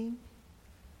Maxine,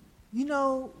 you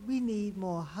know, we need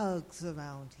more hugs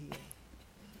around here.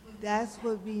 That's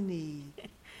what we need,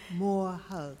 more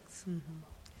hugs.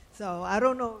 So I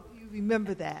don't know if you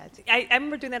remember that. I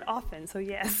remember doing that often, so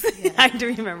yes, I do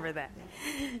remember that.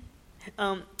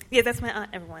 Yeah, that's my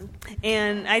aunt, everyone.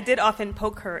 And I did often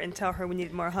poke her and tell her we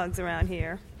needed more hugs around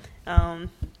here. And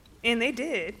they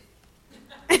did.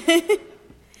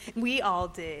 We all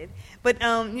did. But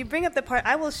you bring up the part,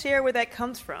 I will share where that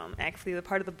comes from, actually, the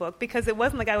part of the book, because it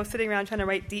wasn't like I was sitting around trying to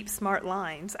write deep, smart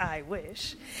lines. I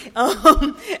wish.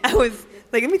 I was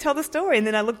like, let me tell the story. And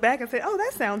then I look back and say, oh,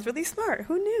 that sounds really smart.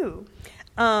 Who knew?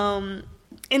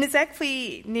 And it's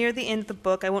actually near the end of the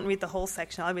book. I won't read the whole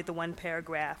section. I'll read the one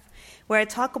paragraph where I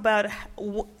talk about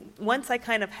once I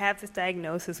kind of have this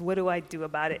diagnosis, what do I do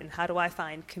about it and how do I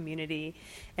find community?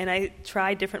 And I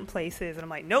try different places, and I'm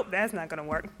like, nope, that's not going to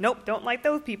work. Nope, don't like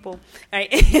those people. Right?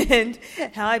 And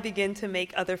how I begin to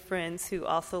make other friends who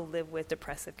also live with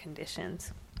depressive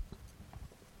conditions.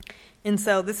 And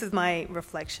so this is my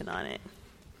reflection on it.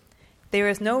 There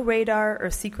is no radar or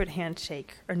secret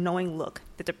handshake or knowing look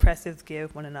that depressives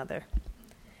give one another.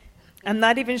 I'm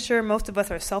not even sure most of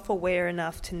us are self-aware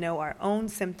enough to know our own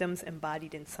symptoms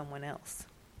embodied in someone else.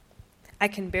 I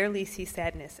can barely see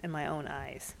sadness in my own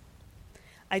eyes.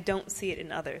 I don't see it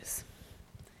in others.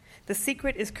 The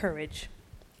secret is courage.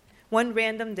 One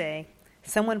random day,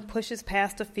 someone pushes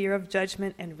past a fear of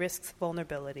judgment and risks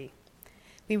vulnerability.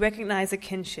 We recognize a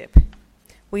kinship.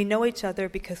 We know each other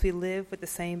because we live with the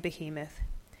same behemoth.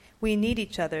 We need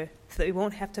each other so that we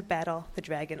won't have to battle the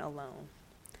dragon alone.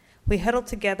 We huddle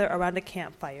together around a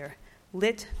campfire,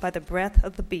 lit by the breath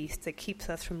of the beast that keeps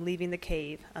us from leaving the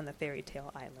cave on the fairy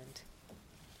tale island.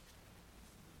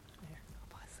 There,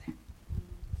 I'll pause there.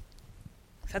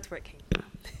 That's where it came from.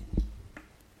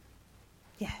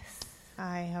 Yes.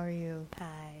 Hi, how are you?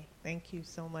 Hi. Thank you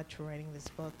so much for writing this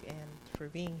book and for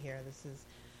being here. This is,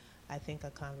 I think, a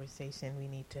conversation we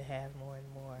need to have more and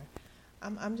more.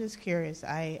 I'm just curious.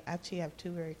 I actually have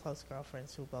two very close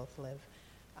girlfriends who both live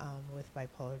with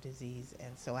bipolar disease,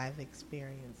 and so I've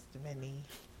experienced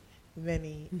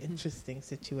many interesting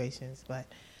situations. But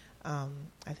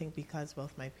I think because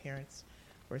both my parents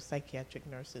were psychiatric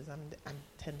nurses, I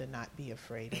tend to not be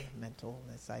afraid of mental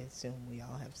illness. I assume we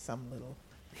all have some little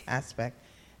aspect.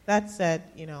 That said,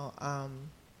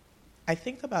 I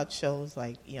think about shows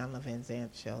like Iyanla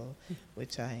Vanzant show,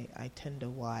 which I tend to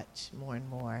watch more and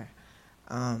more.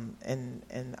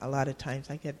 And a lot of times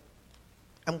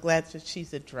I'm glad that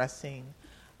she's addressing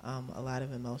a lot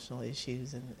of emotional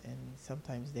issues, and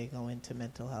sometimes they go into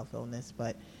mental health illness,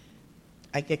 but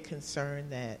I get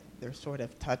concerned that they're sort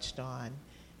of touched on,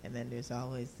 and then there's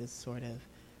always this sort of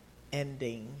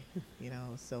ending,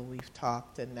 so we've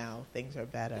talked and now things are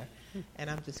better. And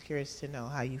I'm just curious to know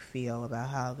how you feel about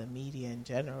how the media in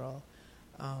general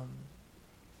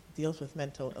deals with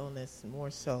mental illness more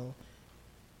so.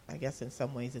 I guess in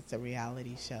some ways it's a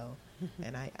reality show.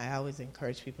 And I always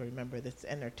encourage people to remember that's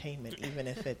entertainment, even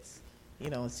if it's,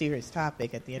 a serious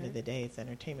topic. At the end of the day, it's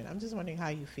entertainment. I'm just wondering how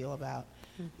you feel about,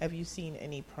 have you seen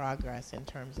any progress in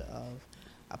terms of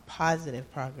a positive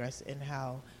progress in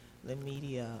how the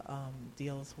media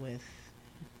deals with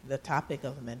the topic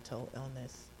of mental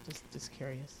illness? Just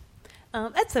curious.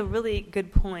 That's a really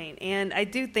good point, and I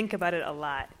do think about it a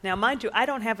lot. Now, mind you, I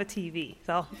don't have a TV,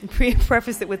 so I'll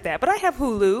preface it with that. But I have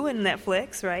Hulu and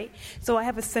Netflix, right? So I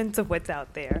have a sense of what's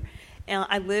out there. And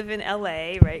I live in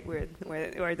L.A., right,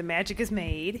 where the magic is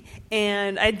made.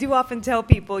 And I do often tell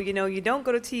people, you don't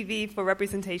go to TV for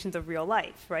representations of real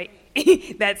life, right?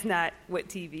 That's not what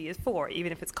TV is for,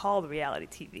 even if it's called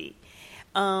reality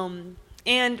TV.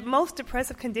 And most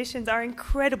depressive conditions are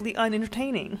incredibly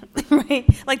unentertaining, right?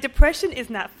 Like, depression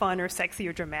is not fun or sexy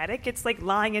or dramatic. It's like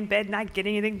lying in bed not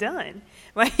getting anything done,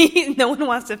 right? No one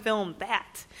wants to film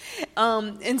that.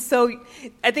 And so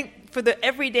I think for the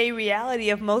everyday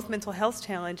reality of most mental health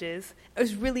challenges,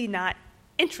 it's really not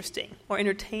interesting or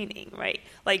entertaining, right?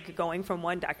 Like going from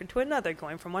one doctor to another,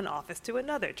 going from one office to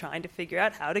another, trying to figure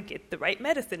out how to get the right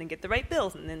medicine and get the right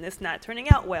bills, and then this not turning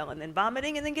out well, and then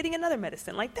vomiting, and then getting another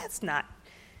medicine. Like, that's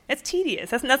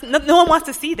tedious. No one wants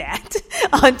to see that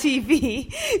on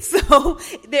TV. So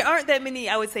there aren't that many,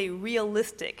 I would say,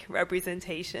 realistic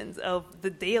representations of the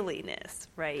dailiness,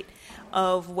 right,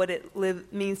 of what it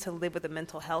means to live with a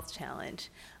mental health challenge.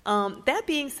 That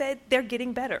being said, they're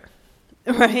getting better.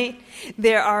 Right?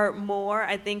 There are more,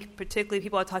 I think, particularly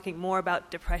people are talking more about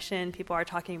depression. People are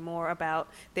talking more about,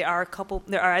 there are,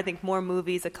 I think, more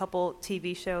movies, a couple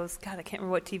TV shows. God, I can't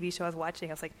remember what TV show I was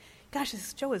watching. I was like, gosh,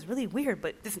 this show is really weird,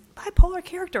 but this bipolar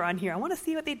character on here, I want to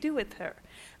see what they do with her.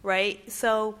 Right?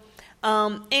 So,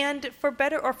 and for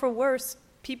better or for worse,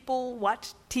 people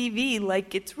watch TV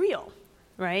like it's real.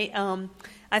 Right?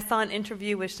 I saw an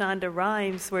interview with Shonda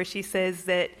Rhimes where she says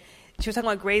that she was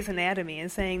talking about Grey's Anatomy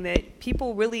and saying that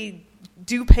people really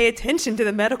do pay attention to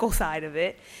the medical side of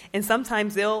it. And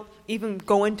sometimes they'll even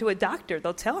go into a doctor.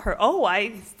 They'll tell her, oh, I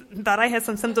thought I had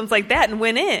some symptoms like that and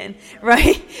went in,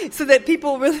 right? So that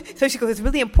people really, so she goes, it's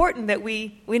really important that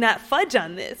we not fudge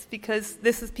on this because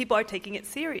people are taking it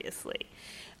seriously.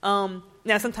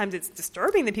 Now, sometimes it's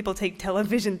disturbing that people take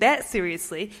television that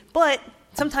seriously, but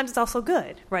sometimes it's also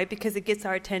good, right? Because it gets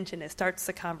our attention. It starts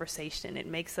the conversation. It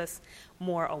makes us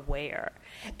more aware.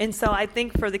 And so I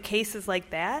think for the cases like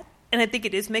that, and I think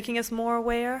it is making us more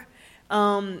aware,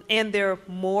 and there are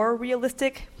more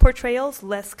realistic portrayals,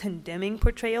 less condemning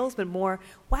portrayals, but more,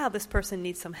 wow, this person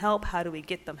needs some help. How do we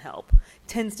get them help?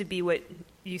 Tends to be what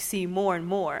you see more and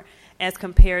more as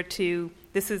compared to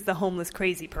this is the homeless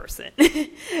crazy person,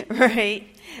 right?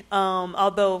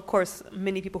 Although, of course,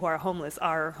 many people who are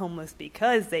homeless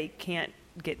because they can't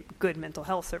get good mental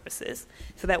health services.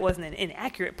 So that wasn't an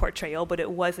inaccurate portrayal, but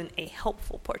it wasn't a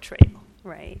helpful portrayal,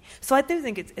 right? So I do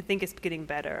think it's getting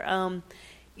better.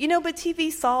 But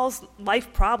TV solves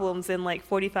life problems in like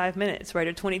 45 minutes, right,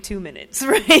 or 22 minutes,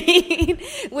 right?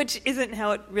 Which isn't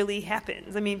how it really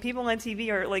happens. I mean, people on TV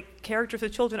are like characters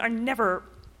of children are never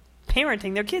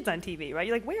parenting their kids on TV, right?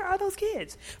 You're like, where are those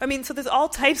kids? I mean, so there's all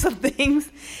types of things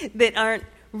that aren't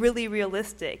really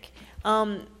realistic.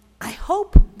 I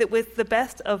hope that with the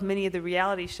best of many of the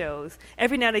reality shows,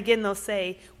 every now and again they'll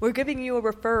say, we're giving you a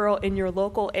referral in your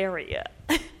local area,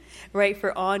 right,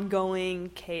 for ongoing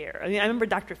care. I mean, I remember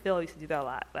Dr. Phil used to do that a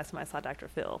lot. Last time I saw Dr.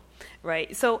 Phil,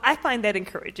 right? So I find that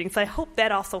encouraging. So I hope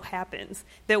that also happens,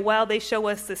 that while they show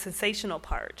us the sensational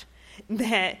part,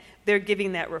 that they're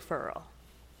giving that referral.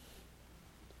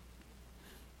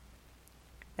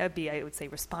 That would be, I would say,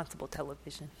 responsible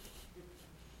television.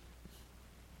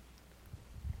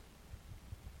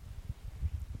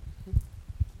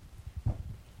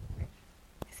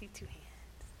 I see 2 hands.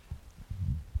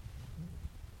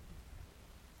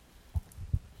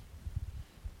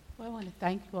 Well, I want to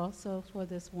thank you also for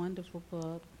this wonderful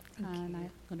book. And I'm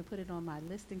going to put it on my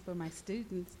listing for my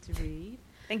students to read.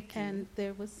 Thank you. And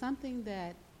there was something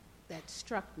that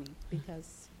struck me,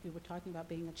 because we were talking about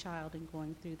being a child and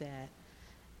going through that.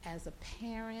 As a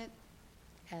parent,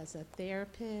 as a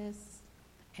therapist,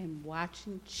 and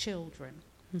watching children,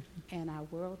 and our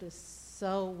world is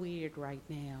so weird right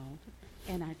now,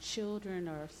 and our children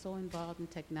are so involved in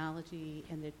technology,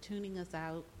 and they're tuning us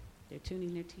out, they're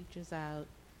tuning their teachers out,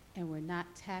 and we're not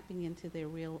tapping into their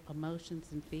real emotions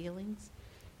and feelings.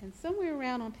 And somewhere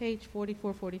around on page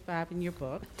 44, 45 in your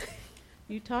book,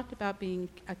 you talked about being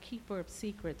a keeper of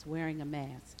secrets wearing a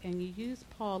mask, and you used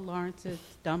Paul Laurence's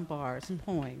Dunbar's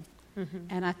poem,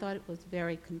 and I thought it was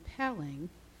very compelling,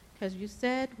 because you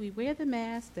said, we wear the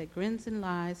mask that grins and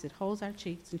lies, it holds our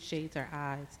cheeks and shades our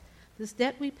eyes. This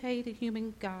debt we pay to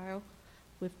human guile,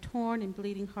 with torn and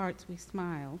bleeding hearts we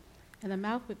smile, and a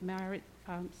mouth with marred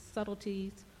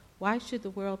subtleties. Why should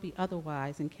the world be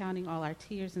otherwise, in counting all our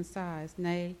tears and sighs?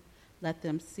 Nay, let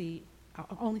them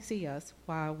only see us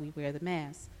while we wear the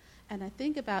mask. And I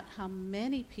think about how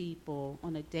many people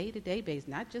on a day-to-day basis,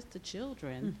 not just the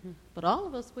children, but all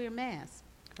of us wear masks.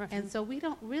 Right. And so we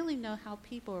don't really know how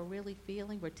people are really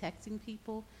feeling. We're texting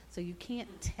people, so you can't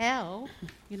tell,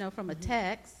 from a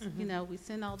text. We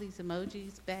send all these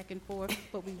emojis back and forth,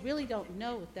 but we really don't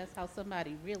know if that's how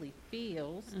somebody really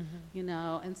feels,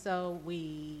 And so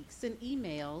we send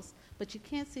emails, but you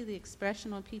can't see the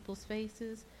expression on people's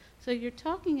faces. So you're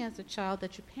talking as a child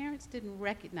that your parents didn't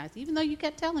recognize, even though you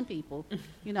kept telling people,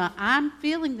 I'm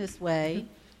feeling this way,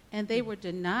 and they were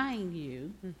denying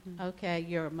you,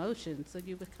 your emotions, so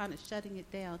you were kind of shutting it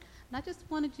down. And I just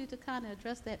wanted you to kind of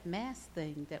address that mask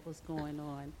thing that was going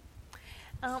on.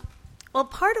 Well,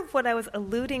 part of what I was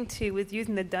alluding to with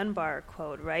using the Dunbar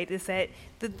quote, right, is that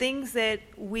the things that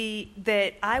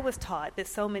I was taught, that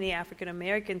so many African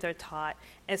Americans are taught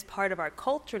as part of our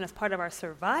culture and as part of our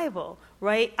survival,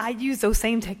 right, I use those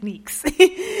same techniques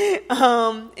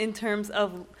in terms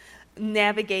of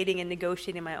navigating and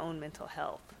negotiating my own mental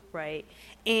health, right?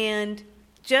 And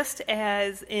just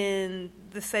as in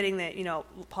the setting that,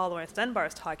 Paul Laurence Dunbar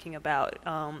is talking about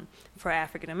for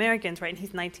African Americans, right, and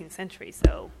he's 19th century,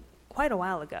 so quite a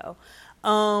while ago,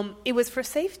 it was for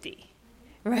safety,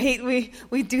 right?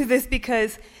 We do this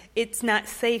because it's not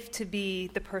safe to be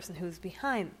the person who's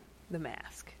behind the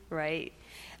mask, right?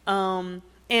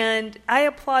 And I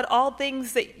applaud all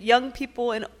things that young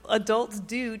people and adults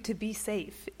do to be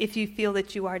safe if you feel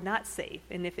that you are not safe,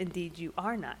 and if indeed you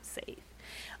are not safe.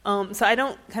 So I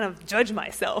don't kind of judge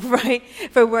myself, right,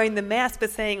 for wearing the mask, but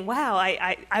saying, wow,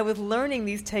 I was learning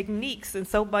these techniques, and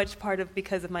so much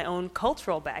because of my own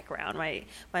cultural background, right,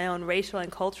 my own racial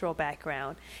and cultural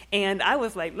background. And I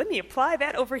was like, let me apply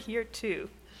that over here too.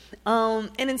 And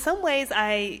in some ways,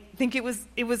 I think it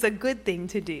was a good thing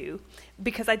to do,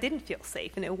 because I didn't feel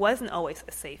safe, and it wasn't always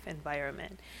a safe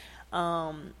environment.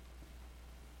 And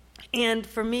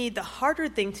for me, the harder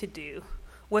thing to do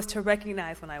was to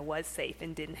recognize when I was safe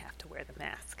and didn't have to wear the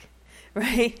mask,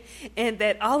 right? And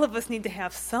that all of us need to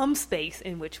have some space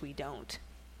in which we don't,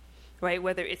 right?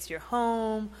 Whether it's your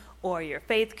home or your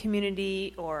faith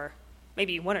community or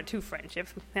maybe one or two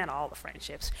friendships, not all the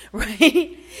friendships,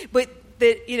 right? But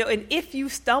that, and if you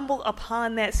stumble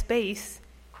upon that space,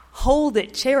 hold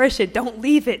it, cherish it, don't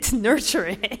leave it,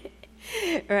 nurture it,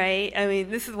 right? I mean,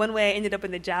 this is one way I ended up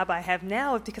in the job I have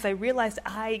now, is because I realized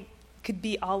I could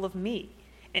be all of me.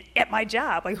 And at my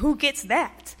job, like, who gets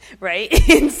that, right?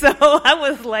 And so I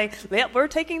was like, well, we're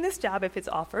taking this job if it's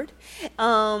offered.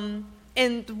 And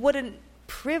what a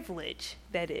privilege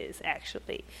that is,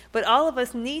 actually. But all of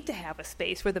us need to have a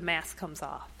space where the mask comes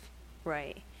off,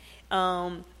 right?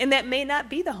 And that may not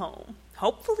be the home.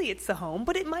 Hopefully it's the home,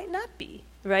 but it might not be,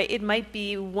 right? It might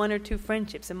be one or two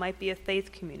friendships. It might be a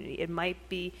faith community. It might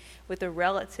be with a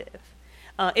relative.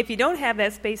 If you don't have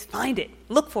that space, find it.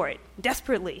 Look for it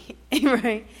desperately,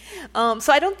 right?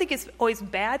 So I don't think it's always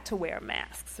bad to wear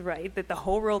masks, right? That the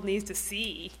whole world needs to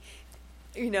see,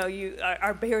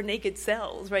 our bare naked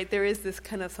selves, right? There is this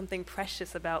kind of something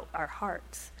precious about our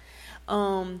hearts.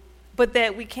 But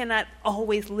that we cannot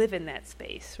always live in that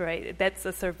space, right? That's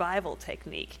a survival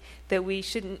technique that we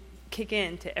shouldn't kick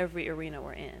into every arena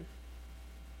we're in.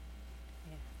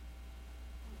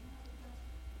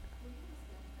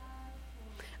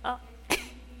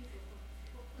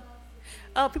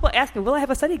 Oh, people ask me, will I have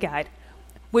a study guide?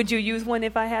 Would you use one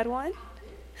if I had one?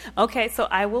 Okay, so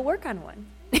I will work on one.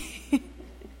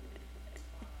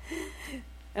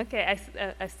 Okay,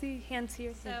 I see hands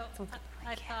here. So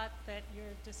I thought that your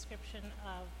description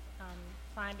of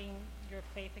finding your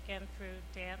faith again through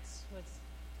dance was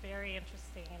very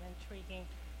interesting and intriguing.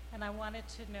 And I wanted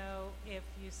to know if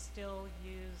you still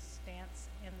use dance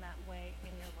in that way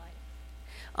in your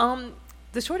life.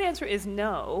 The short answer is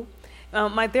no.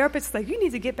 My therapist is like, you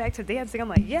need to get back to dancing. I'm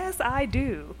like, yes, I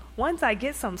do. Once I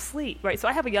get some sleep, right? So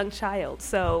I have a young child,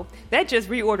 so that just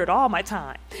reordered all my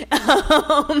time.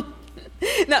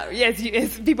 No, yes,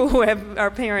 as people who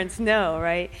are parents know,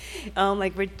 right?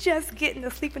 Like we're just getting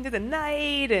to sleep into the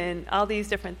night and all these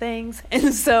different things.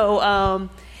 And so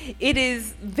it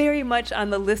is very much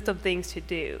on the list of things to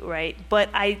do, right? But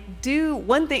I do,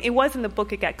 one thing, it was in the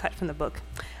book, it got cut from the book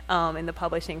in the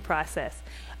publishing process.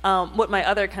 What my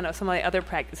other some of my other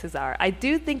practices are. I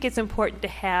do think it's important to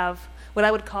have what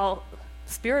I would call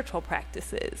spiritual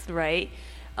practices, right?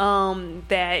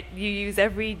 That you use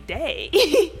every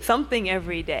day, something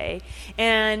every day.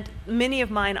 And many of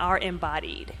mine are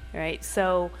embodied, right?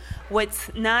 So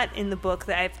what's not in the book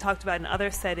that I've talked about in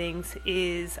other settings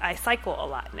is I cycle a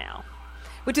lot now,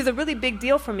 which is a really big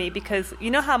deal for me because you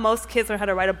know how most kids learn how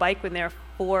to ride a bike when they're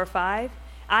 4 or 5?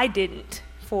 I didn't,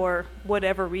 for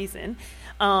whatever reason.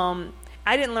 I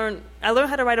learned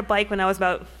how to ride a bike when I was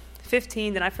about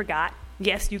 15, then I forgot.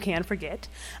 Yes, you can forget.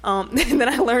 And then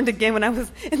I learned again when I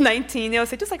was 19. They would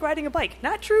say, just like riding a bike.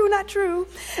 Not true, not true.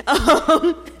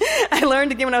 I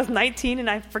learned again when I was 19, and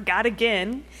I forgot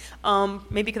again,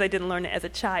 maybe because I didn't learn it as a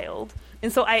child.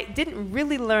 And so I didn't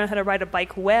really learn how to ride a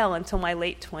bike well until my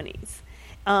late 20s.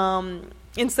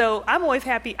 And so I'm always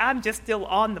happy I'm just still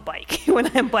on the bike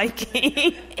when I'm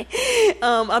biking,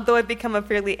 although I've become a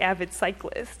fairly avid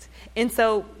cyclist. And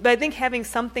so, but I think having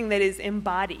something that is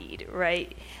embodied,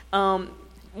 right?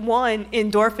 One,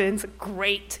 endorphins,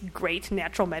 great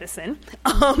natural medicine.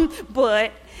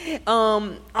 But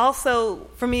also,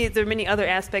 for me, there are many other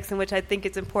aspects in which I think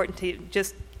it's important to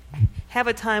just have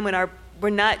a time when we're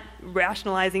not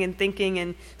rationalizing and thinking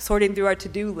and sorting through our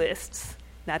to-do lists.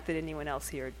 Not that anyone else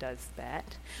here does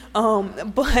that.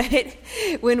 But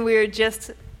when we're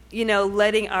just,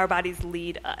 letting our bodies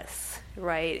lead us,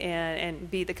 right, and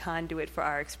be the conduit for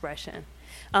our expression.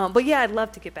 But yeah, I'd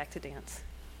love to get back to dance.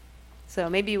 So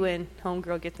maybe when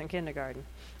homegirl gets in kindergarten.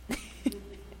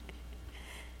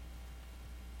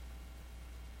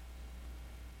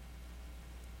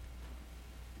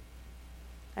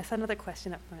 I saw another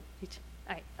question up front.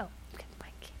 All right. Oh, okay,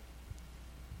 Mike.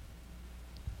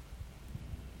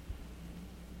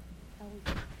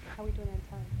 How are we doing on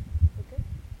time? We're good?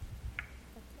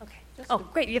 Okay.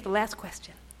 Great. You have the last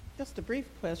question. Just a brief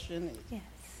question. Yes.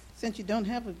 Since you don't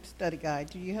have a study guide,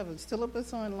 do you have a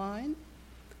syllabus online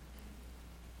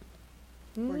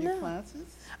for your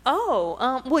classes? Oh,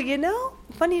 well,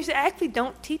 funny you say, I actually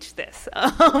don't teach this.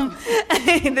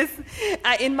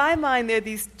 In my mind, there are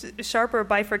these sharper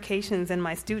bifurcations than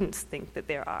my students think that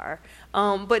there are.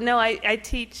 But no, I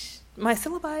teach, my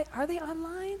syllabi, are they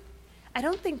online? I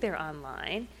don't think they're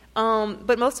online.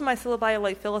 But most of my syllabi are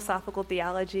like philosophical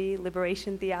theology,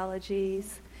 liberation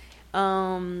theologies.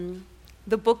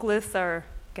 The book lists are,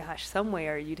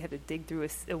 somewhere you'd have to dig through a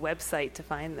website to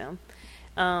find them.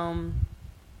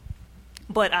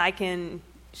 But I can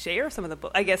share some of the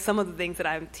book. I guess some of the things that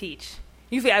I teach.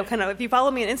 Usually, if you follow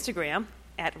me on Instagram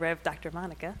at Rev Dr.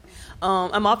 Monica,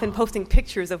 I'm often posting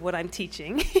pictures of what I'm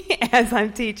teaching as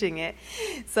I'm teaching it.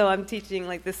 So I'm teaching,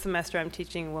 like this semester, I'm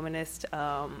teaching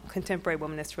contemporary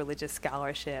womanist religious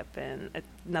scholarship, and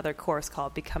another course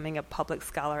called Becoming a Public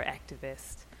Scholar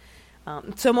Activist.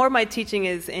 So more of my teaching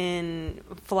is in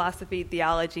philosophy,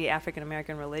 theology, African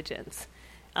American religions,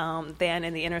 than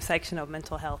in the intersection of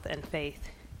mental health and faith.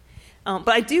 But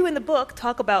I do in the book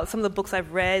talk about some of the books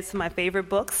I've read, some of my favorite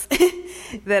books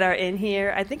that are in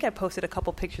here. I think I posted a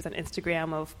couple pictures on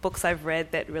Instagram of books I've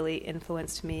read that really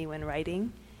influenced me when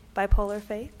writing Bipolar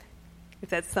Faith. if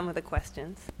that's some of the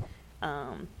questions.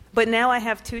 But now I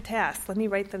have 2 tasks. Let me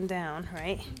write them down,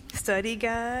 right? Study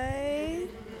guide.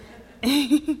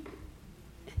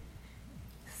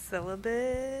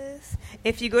 Syllabus.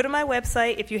 If you go to my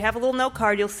website, if you have a little note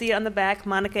card, you'll see it on the back,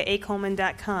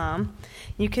 monicaacoleman.com.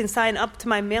 You can sign up to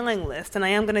my mailing list, and I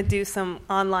am going to do some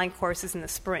online courses in the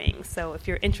spring. So if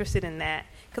you're interested in that,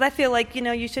 because I feel like,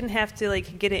 you shouldn't have to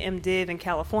get an MDiv in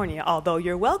California, although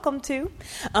you're welcome to,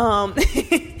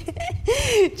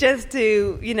 just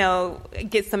to,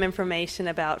 get some information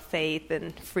about faith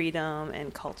and freedom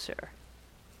and culture.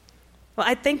 Well,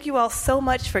 I thank you all so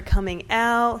much for coming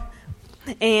out.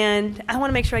 And I want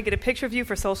to make sure I get a picture of you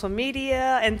for social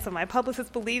media, and so my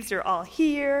publicist believes you're all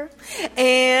here.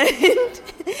 And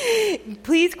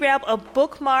please grab a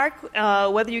bookmark,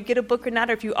 whether you get a book or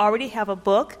not, or if you already have a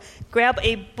book, grab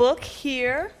a book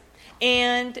here.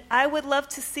 And I would love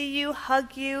to see you,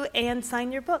 hug you, and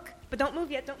sign your book. But don't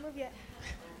move yet, don't move yet.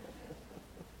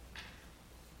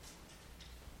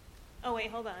 Oh, wait,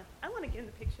 hold on. I want to get in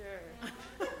the picture.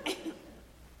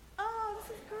 Oh,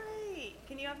 this is great.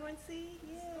 Can you everyone see?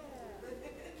 Yeah.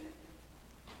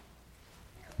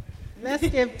 Let's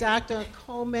give Dr.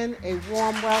 Coleman a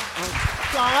warm welcome.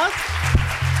 Applause.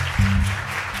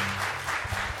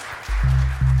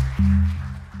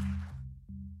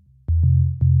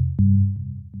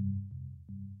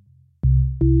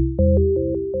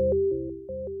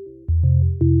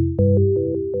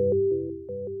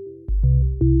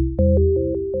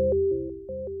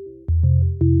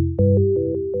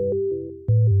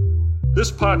 This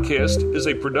podcast is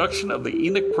a production of the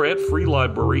Enoch Pratt Free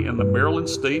Library and the Maryland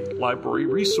State Library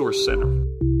Resource Center.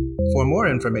 For more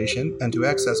information and to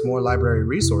access more library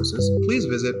resources, please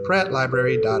visit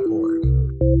prattlibrary.org.